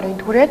шинэ дугаар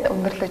энд хүрээд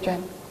өндөрлөж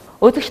байна.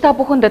 Үзэгч та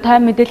бүхэнд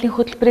тайм мэдээллийн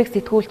хөтөлбөрийг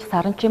сэтгүүлч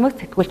Саран Чимэг,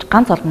 сэтгүүлч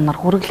Ганц Олмоноор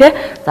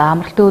хүргэлээ. За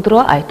амралтын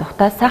өдрөө ая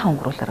тухтай сайхан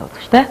өнгөрүүлээрэй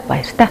үзэгчтэй.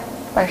 Баяртай.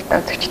 Баяртай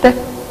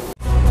үзэгчтэй.